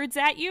keywords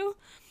at you,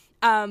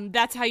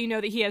 that's how you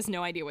know that he has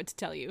no idea what to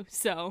tell you.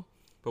 So,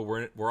 but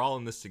we're all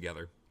in this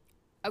together.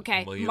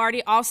 Okay,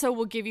 Marty also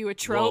will give you a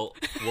trope.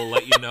 We'll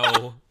let you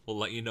know. We'll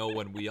let you know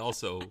when we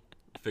also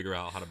figure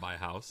out how to buy a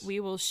house. We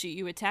will shoot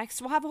you a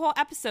text. We'll have a whole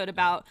episode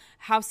about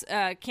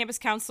campus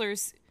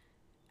counselors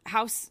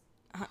house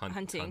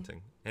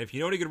hunting. And if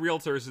you know any good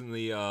realtors in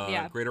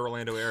the greater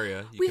Orlando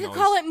area, we could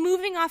call it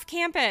moving off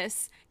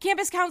campus.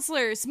 Campus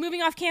counselors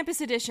moving off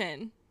campus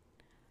edition.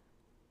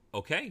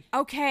 Okay.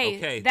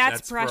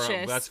 That's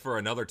precious. That's for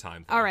another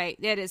time. All right,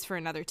 it is for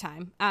another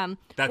time.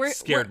 That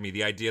scared me.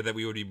 The idea that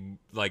we would be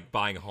like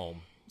buying a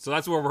home. So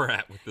that's where we're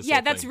at with this.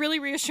 Yeah, that's really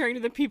reassuring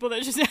to the people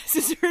that just asked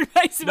us for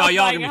advice about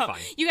y'all buying are a gonna home.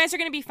 be fine. You guys are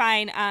gonna be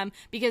fine.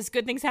 Because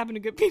good things happen to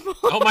good people.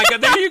 Oh my God!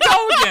 There you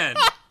go again.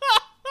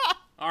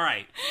 All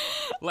right.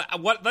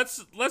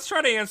 Let's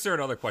try to answer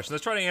another question.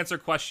 Let's try to answer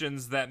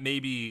questions that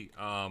maybe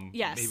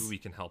we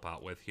can help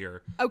out with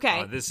here.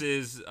 Okay. This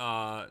is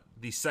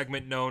the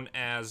segment known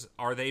as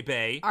Are They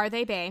Bae? Are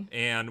They Bae?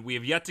 And we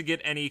have yet to get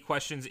any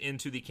questions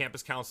into the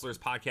Campus Counselors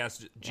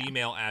Podcast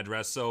Gmail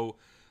address. So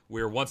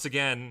we're once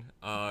again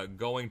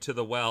going to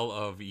the well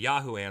of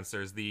Yahoo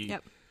Answers.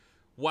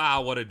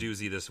 Wow, what a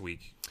doozy this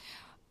week.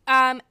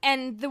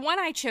 And the one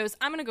I chose,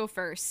 I'm going to go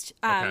first.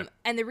 Okay.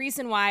 And the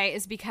reason why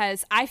is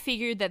because I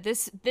figured that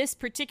this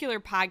particular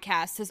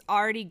podcast has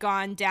already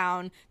gone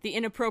down the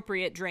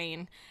inappropriate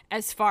drain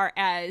as far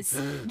as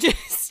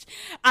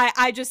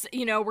I just,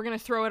 you know, we're going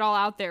to throw it all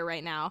out there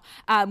right now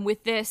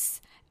with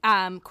this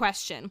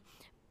question.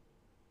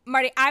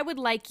 Marty, I would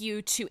like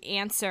you to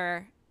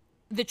answer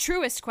the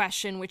truest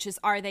question, which is,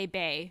 are they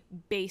bae,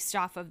 based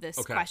off of this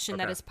question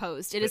that is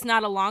posed. It is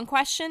not a long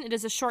question. It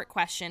is a short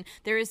question.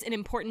 There is an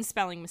important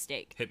spelling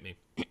mistake. Hit me.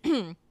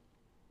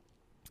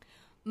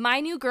 My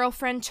new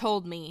girlfriend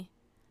told me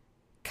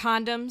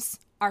condoms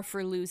are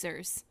for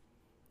losers.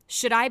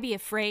 Should I be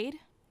afraid?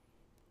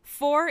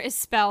 For is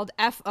spelled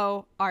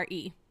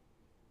F-O-R-E.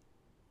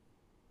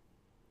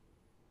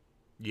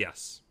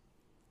 Yes.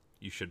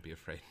 You should be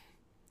afraid.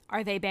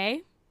 Are they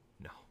bae?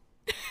 No.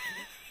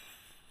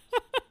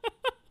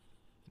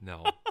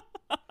 No.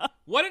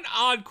 What an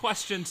odd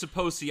question to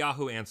post to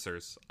Yahoo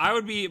Answers.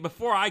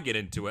 Before I get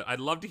into it, I'd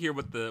love to hear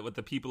what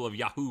the people of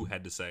Yahoo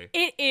had to say.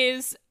 It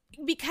is,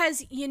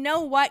 because you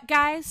know what,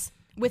 guys?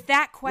 With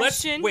that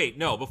question...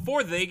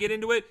 before they get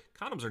into it,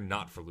 condoms are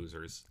not for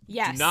losers.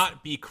 Yes. Do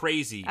not be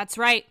crazy. That's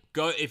right.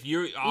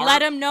 Let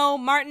them know,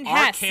 Martin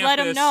Hess. Let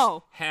them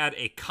know. Had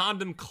a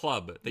condom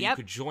club that you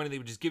could join, and they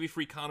would just give you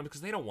free condoms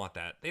because they don't want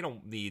that. They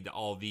don't need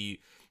all the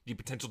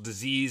potential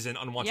disease and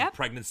unwanted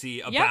pregnancy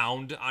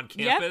abound on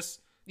campus.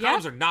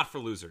 Condoms are not for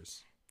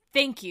losers.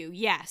 Thank you.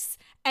 Yes.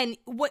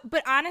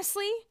 But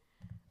honestly,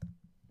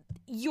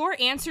 your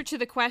answer to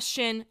the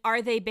question,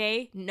 are they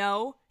bae?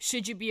 No.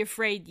 Should you be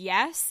afraid?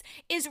 Yes.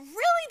 Is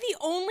really the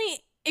only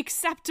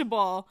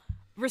acceptable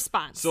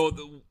response.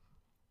 So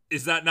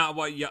is that not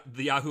what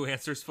the Yahoo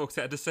Answers folks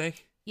had to say?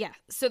 Yeah.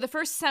 So the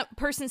first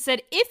person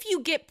said, if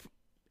you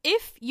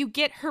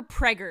get her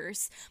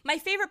preggers. My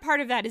favorite part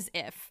of that is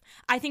if.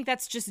 I think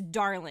that's just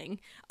darling.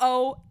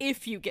 Oh,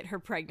 if you get her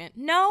pregnant.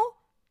 No,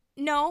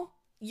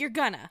 you're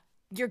gonna.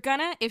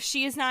 If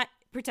she is not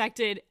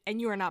protected and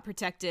you are not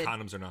protected.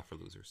 Condoms are not for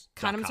losers.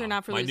 Condoms are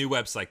not for losers. My new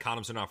website,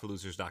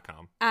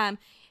 condomsarenotforlosers.com.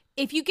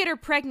 If you get her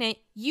pregnant,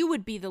 you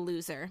would be the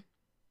loser.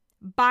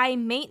 Buy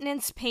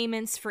maintenance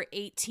payments for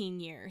 18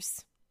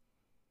 years.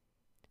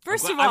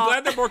 First of I'm all,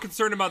 glad they're more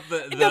concerned about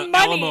the money.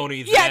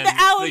 alimony than the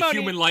alimony. the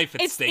human life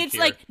at stake it's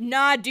here. like,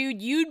 nah,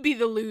 dude, you'd be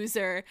the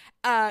loser,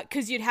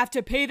 because you'd have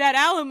to pay that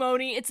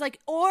alimony. It's like,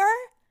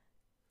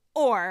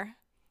 or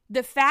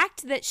the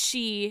fact that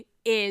she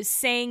is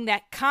saying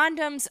that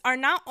condoms are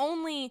not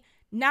only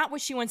not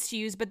what she wants to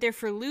use, but they're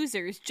for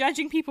losers,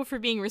 judging people for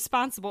being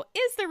responsible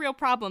is the real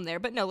problem there.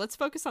 But no, let's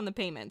focus on the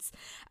payments.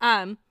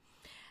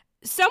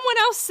 Someone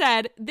else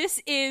said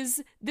this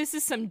is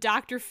some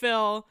Dr.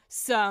 Phil,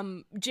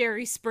 some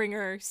Jerry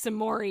Springer, some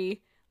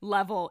Maury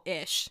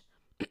level-ish.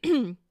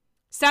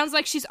 Sounds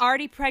like she's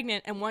already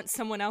pregnant and wants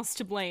someone else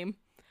to blame.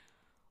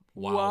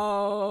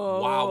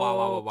 Wow.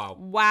 Whoa.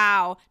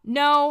 Wow.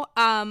 No,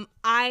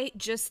 I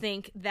just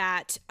think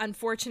that,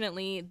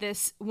 unfortunately,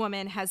 this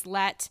woman has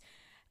let,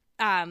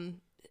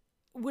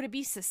 would it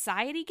be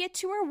society get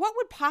to her? What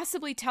would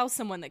possibly tell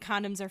someone that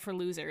condoms are for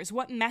losers?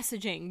 What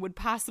messaging would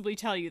possibly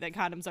tell you that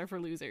condoms are for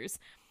losers?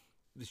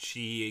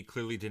 She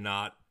clearly did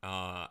not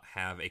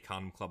have a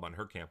condom club on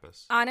her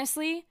campus.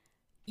 Honestly,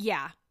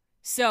 yeah.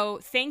 So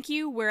thank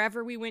you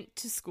wherever we went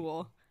to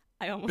school.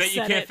 I almost Bet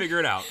you said can't it. figure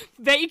it out.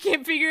 Bet you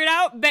can't figure it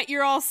out. Bet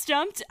you're all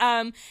stumped.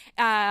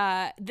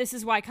 This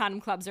is why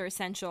condom clubs are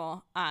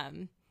essential.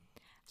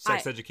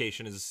 Sex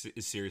education is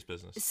serious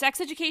business. Sex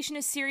education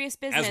is serious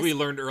business. As we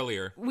learned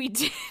earlier. We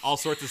did. All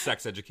sorts of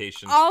sex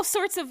education. All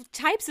sorts of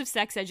types of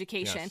sex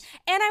education. Yes.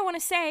 And I want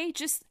to say,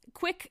 just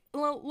quick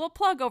little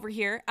plug over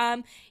here.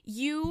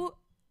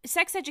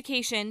 Sex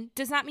education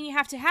does not mean you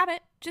have to have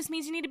it. Just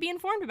means you need to be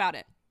informed about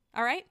it.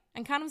 All right?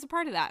 And condoms are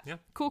part of that. Yeah.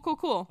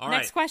 Cool. All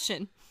Next right.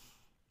 question.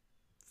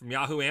 From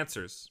Yahoo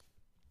Answers.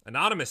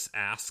 Anonymous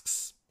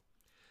asks,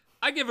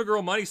 I give a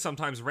girl money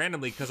sometimes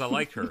randomly because I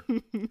like her.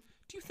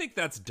 Do you think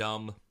that's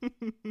dumb?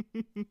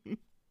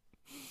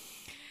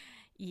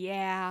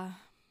 Yeah.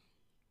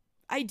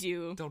 I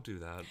do. Don't do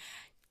that.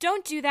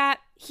 Don't do that.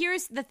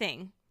 Here's the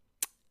thing.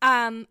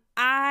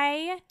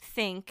 I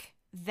think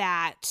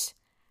that...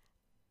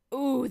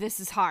 Ooh, this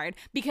is hard.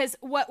 Because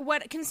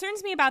what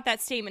concerns me about that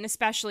statement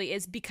especially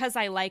is because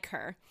I like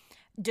her.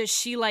 Does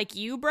she like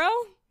you, bro?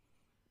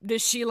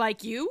 Does she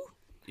like you?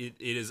 It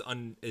is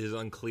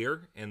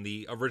unclear, and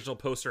the original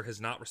poster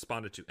has not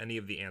responded to any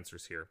of the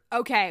answers here.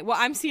 Okay, well,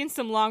 I'm seeing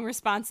some long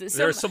responses.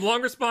 There are some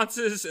long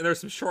responses, and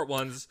there's some short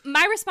ones.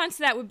 My response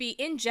to that would be,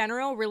 in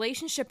general,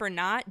 relationship or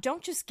not,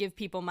 don't just give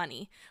people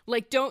money.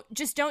 Like, don't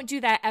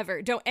do that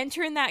ever. Don't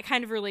enter in that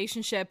kind of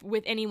relationship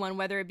with anyone,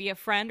 whether it be a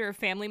friend or a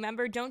family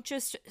member. Don't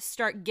just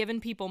start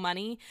giving people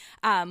money.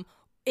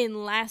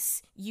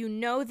 Unless you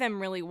know them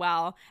really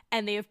well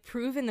and they have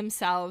proven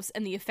themselves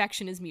and the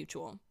affection is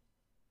mutual.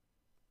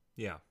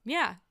 Yeah.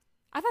 Yeah.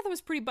 I thought that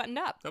was pretty buttoned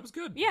up. That was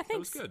good. Yeah,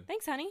 thanks. That was good.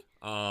 Thanks, honey.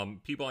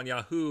 People on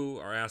Yahoo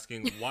are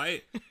asking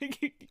why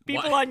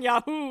People on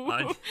Yahoo.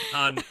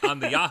 on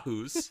the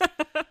Yahoos.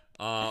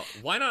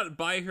 Why not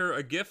buy her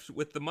a gift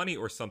with the money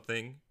or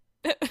something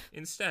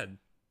instead?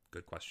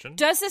 Good question.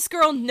 Does this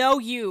girl know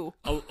you?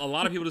 A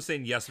lot of people just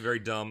saying yes, very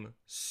dumb.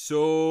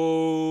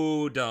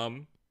 So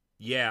dumb.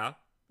 Yeah.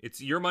 It's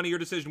your money, your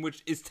decision,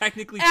 which is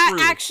technically true.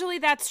 Actually,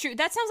 that's true.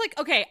 That sounds like,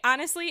 okay,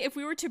 honestly, if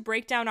we were to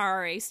break down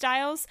RRA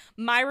styles,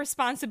 my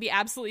response would be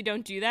absolutely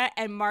don't do that.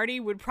 And Marty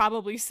would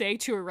probably say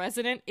to a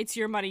resident, it's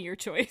your money, your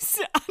choice.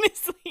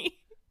 Honestly.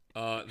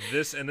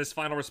 This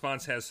final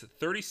response has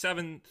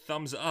 37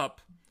 thumbs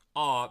up.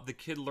 Aw, the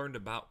kid learned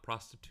about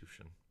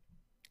prostitution.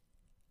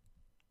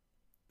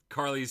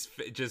 Carly's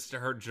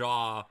her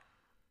jaw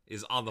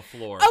is on the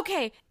floor.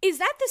 Okay, is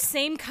that the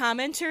same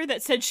commenter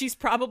that said she's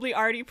probably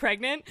already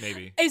pregnant?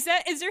 Maybe. Is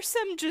there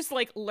some just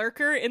like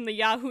lurker in the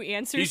Yahoo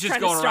Answers He's just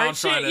trying going to start around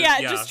shit? trying to- yeah,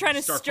 yeah, just trying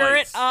to start stir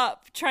fights. it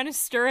up. Trying to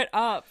stir it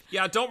up.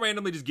 Yeah, don't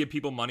randomly just give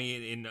people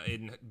money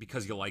in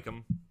because you like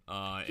them. In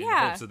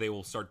Yeah. hopes that they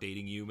will start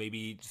dating you.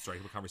 Maybe just strike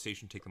up a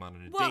conversation, take them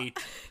on a Well- date.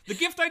 The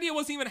gift idea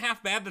wasn't even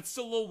half bad. That's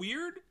still a little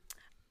weird.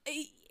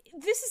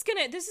 This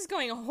is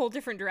going a whole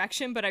different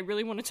direction, but I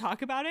really want to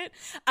talk about it.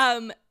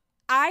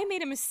 I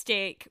made a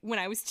mistake when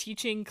I was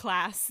teaching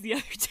class the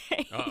other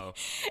day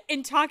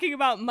in talking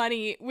about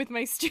money with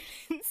my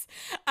students.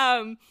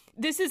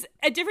 This is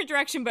a different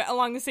direction, but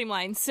along the same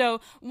lines.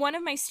 So one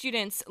of my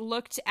students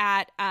looked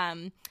at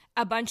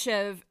a bunch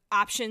of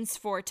options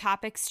for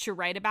topics to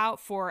write about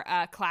for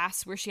a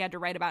class where she had to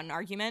write about an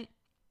argument.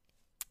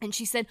 And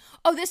she said,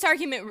 oh, this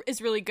argument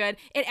is really good.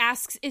 It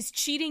asks, is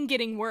cheating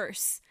getting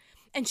worse?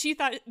 And she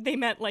thought they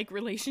meant like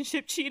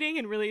relationship cheating,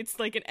 and really it's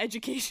like an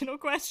educational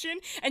question.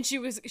 And she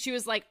was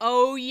like,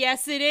 "Oh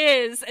yes, it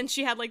is." And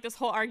she had like this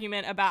whole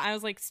argument about. I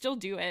was like, "Still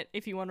do it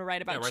if you want to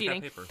write about cheating,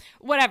 that paper.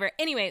 Whatever."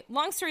 Anyway,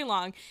 long story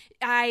long,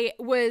 I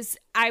was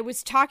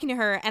talking to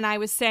her and I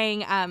was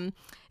saying,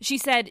 she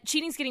said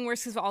cheating's getting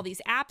worse because of all these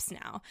apps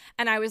now.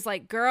 And I was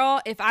like, "Girl,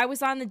 if I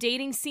was on the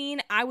dating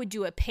scene, I would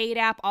do a paid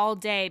app all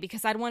day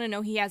because I'd want to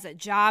know he has a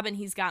job and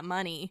he's got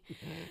money."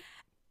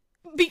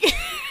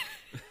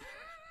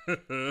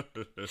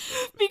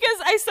 Because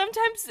I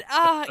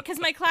sometimes, because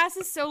my class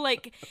is so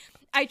like,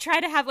 I try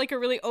to have like a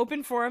really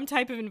open forum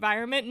type of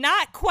environment,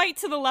 not quite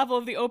to the level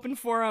of the open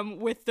forum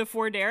with the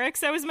 4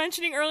 Derricks I was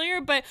mentioning earlier,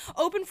 but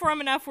open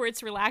forum enough where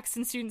it's relaxed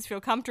and students feel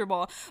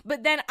comfortable.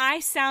 But then I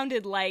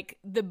sounded like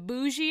the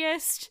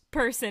bougiest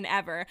person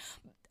ever.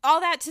 All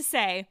that to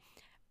say,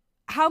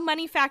 how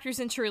money factors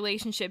into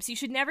relationships. You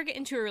should never get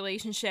into a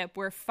relationship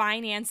where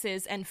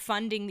finances and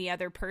funding the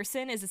other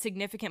person is a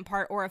significant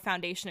part or a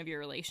foundation of your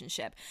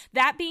relationship.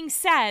 That being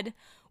said,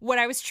 what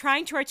I was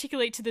trying to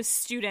articulate to this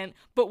student,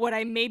 but what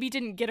I maybe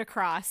didn't get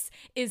across,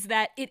 is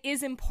that it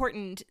is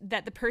important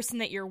that the person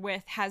that you're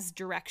with has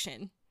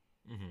direction.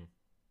 Mm-hmm.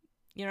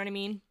 You know what I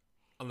mean?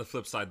 On the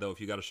flip side, though,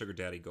 if you got a sugar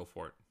daddy, go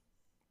for it.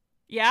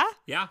 Yeah?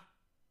 Yeah.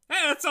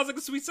 Hey, that sounds like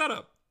a sweet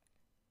setup.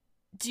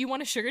 Do you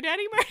want a sugar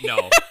daddy, Marty?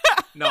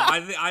 No,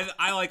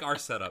 I like our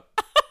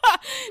setup,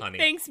 honey.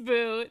 Thanks,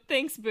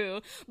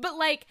 boo. But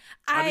like,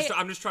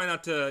 I'm just trying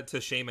not to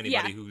shame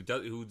anybody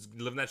who's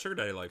living that sugar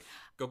daddy life.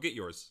 Go get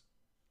yours.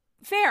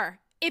 Fair.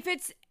 If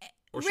it's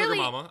or really, sugar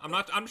mama. I'm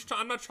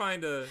not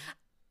trying to.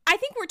 I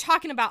think we're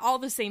talking about all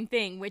the same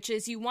thing, which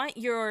is you want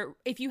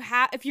if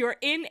you're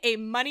in a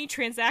money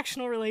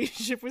transactional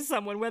relationship with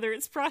someone, whether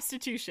it's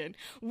prostitution,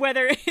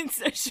 whether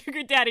it's a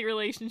sugar daddy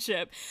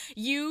relationship,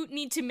 you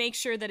need to make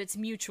sure that it's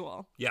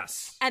mutual.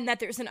 Yes. And that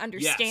there's an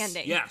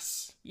understanding.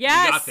 Yes. We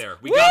got there.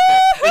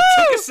 It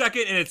took a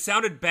second and it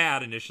sounded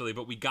bad initially,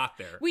 but we got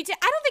there. We did.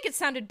 I don't think it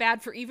sounded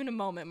bad for even a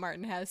moment,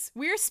 Martin Hess.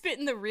 We're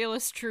spitting the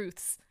realest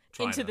truths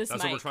into this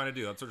That's mic. what we're trying to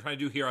do. That's what we're trying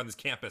to do here on this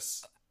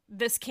campus.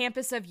 This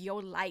campus of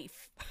your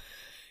life.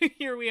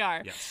 Here we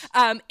are. Yes.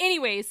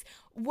 Anyways,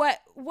 what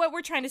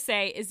we're trying to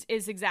say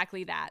is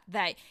exactly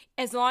that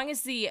as long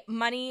as the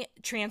money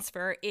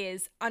transfer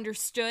is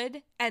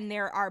understood and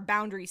there are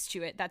boundaries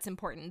to it, that's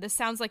important. This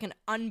sounds like an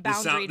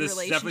unboundaried relationship.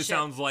 This definitely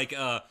sounds like,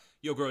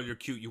 yo, girl, you're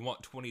cute. You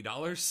want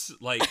 $20?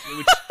 Like,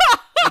 which,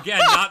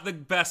 again, not the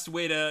best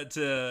way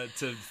to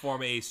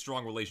form a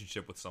strong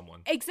relationship with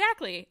someone.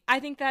 Exactly. I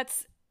think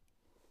that's,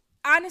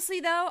 honestly,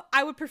 though,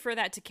 I would prefer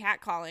that to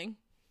catcalling.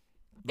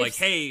 Like,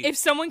 hey, if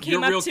someone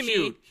came up to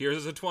me,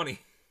 here's a 20,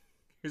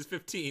 here's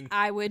 15.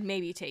 I would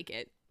maybe take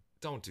it.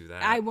 Don't do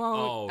that. I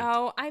won't.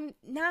 Oh, I'm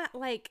not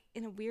like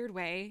in a weird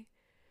way.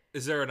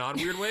 Is there a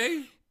non-weird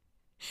way?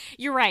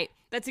 You're right.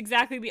 That's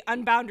exactly the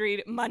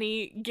unboundaried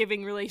money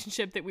giving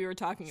relationship that we were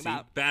talking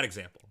about. Bad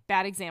example.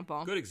 Bad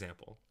example. Good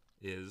example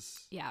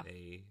is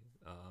a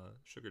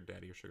sugar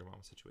daddy or sugar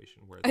mama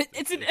situation where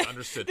it's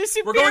understood. The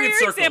superior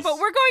example.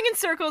 We're going in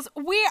circles.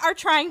 We are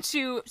trying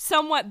to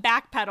somewhat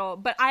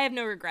backpedal, but I have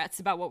no regrets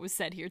about what was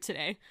said here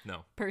today.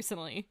 No.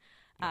 Personally.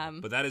 No.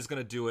 But that is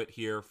going to do it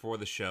here for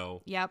the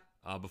show. Yep.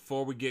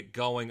 Before we get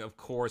going, of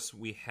course,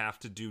 we have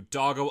to do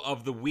Doggo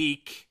of the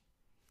Week.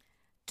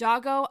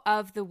 Doggo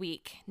of the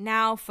Week.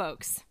 Now,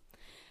 folks,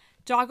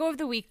 Doggo of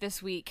the Week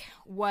this week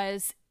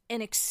was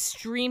an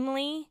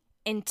extremely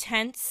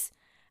intense...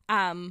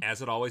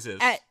 as it always is.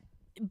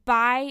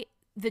 By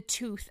the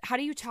tooth. How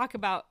do you talk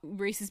about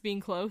races being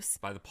close?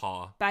 By the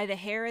paw. By the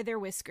hair of their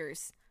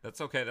whiskers.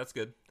 That's okay. That's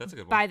good. That's a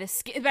good one. By the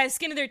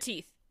skin of their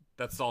teeth.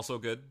 That's also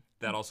good.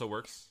 That also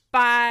works.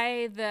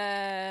 By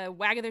the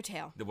wag of their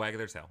tail. The wag of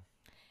their tail.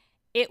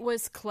 It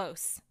was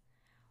close.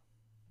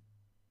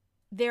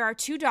 There are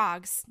 2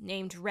 dogs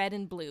named Red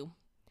and Blue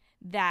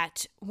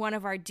that one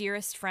of our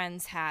dearest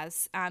friends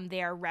has.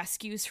 They are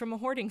rescues from a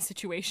hoarding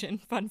situation.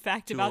 Fun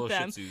fact about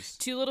them.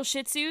 2 little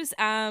Shih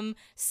Tzus.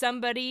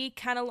 Somebody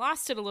kind of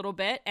lost it a little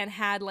bit and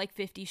had like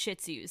 50 Shih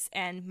Tzus.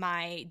 And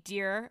my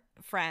dear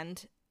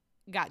friend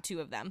got 2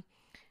 of them.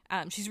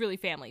 She's really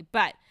family.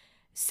 But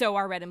so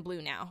are Red and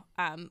Blue now.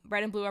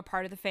 Red and Blue are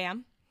part of the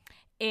fam.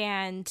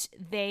 And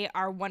they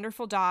are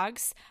wonderful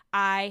dogs.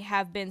 I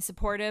have been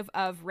supportive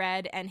of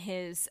Red and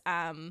his...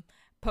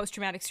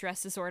 post-traumatic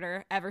stress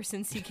disorder ever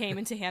since he came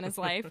into Hannah's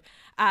life.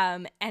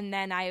 And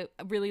then I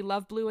really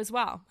love Blue as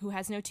well, who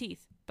has no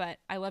teeth. But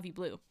I love you,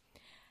 Blue.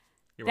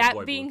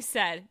 That being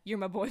said, you're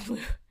my boy,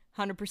 Blue.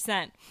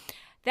 100%.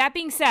 That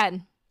being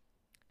said,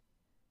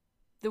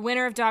 the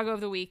winner of Doggo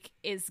of the Week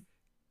is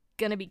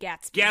going to be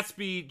Gatsby.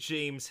 Gatsby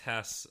James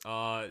Hess.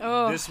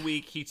 This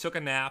week, he took a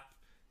nap.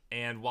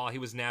 And while he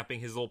was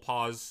napping, his little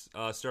paws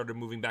started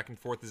moving back and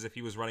forth as if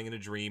he was running in a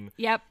dream.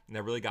 Yep. And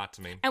that really got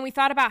to me. And we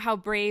thought about how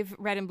brave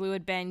Red and Blue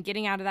had been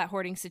getting out of that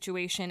hoarding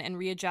situation and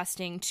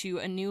readjusting to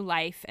a new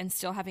life and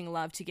still having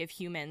love to give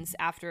humans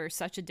after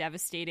such a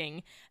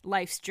devastating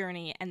life's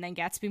journey. And then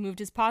Gatsby moved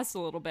his paws a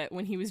little bit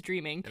when he was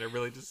dreaming. And it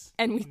really just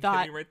hit me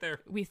right there.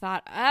 We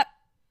thought,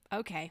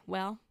 okay,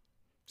 well.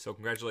 So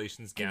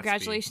congratulations, Gatsby.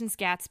 Congratulations,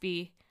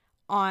 Gatsby,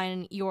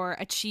 on your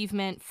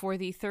achievement for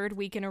the 3rd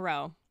week in a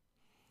row.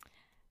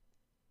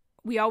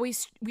 We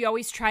always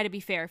try to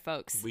be fair,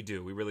 folks. We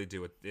do. We really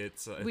do.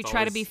 We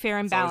try to be fair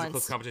and balanced. It's always a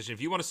close competition.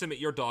 If you want to submit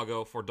your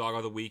doggo for Doggo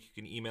of the Week,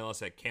 you can email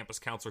us at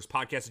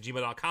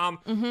campuscounselorspodcast@gmail.com.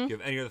 Mm-hmm. If you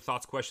have any other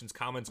thoughts, questions,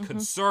 comments,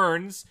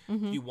 concerns,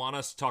 if you want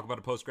us to talk about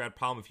a post-grad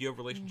problem, if you have a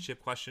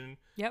relationship question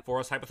for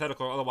us,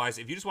 hypothetical or otherwise,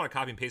 if you just want to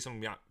copy and paste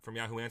something from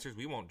Yahoo Answers,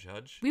 we won't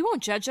judge. We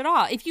won't judge at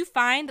all. If you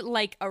find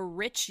like a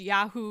rich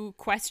Yahoo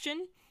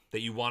question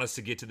that you want us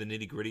to get to the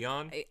nitty-gritty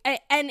on?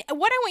 And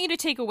what I want you to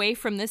take away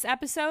from this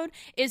episode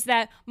is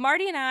that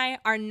Marty and I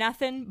are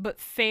nothing but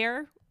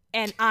fair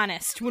and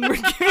honest when we're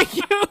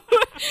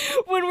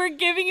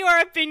giving you our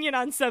opinion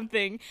on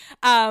something.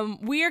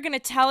 We are going to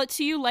tell it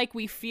to you like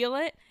we feel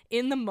it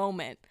in the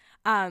moment.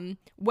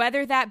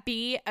 Whether that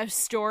be a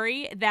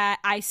story that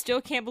I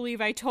still can't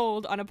believe I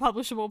told on a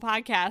publishable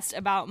podcast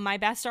about my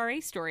best RA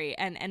story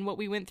and what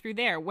we went through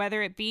there,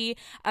 whether it be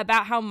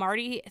about how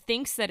Marty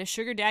thinks that a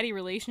sugar daddy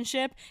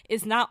relationship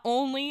is not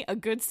only a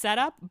good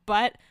setup,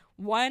 but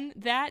one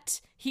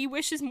that he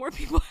wishes more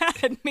people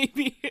had,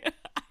 maybe.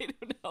 I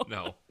don't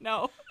know.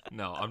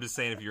 No, I'm just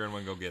saying if you're in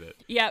one, go get it.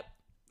 Yep.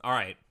 All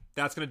right.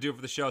 That's going to do it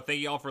for the show. Thank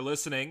you all for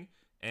listening.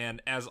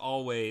 And as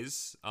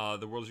always,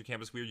 the world is your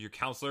campus. We are your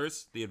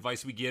counselors. The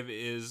advice we give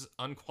is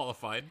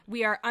unqualified.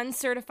 We are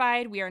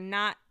uncertified. We are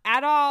not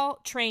at all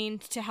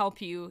trained to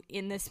help you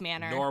in this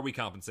manner. Nor are we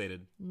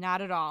compensated.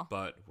 Not at all.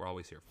 But we're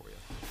always here for you.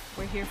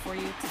 We're here for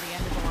you to the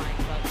end of the line,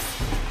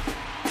 folks.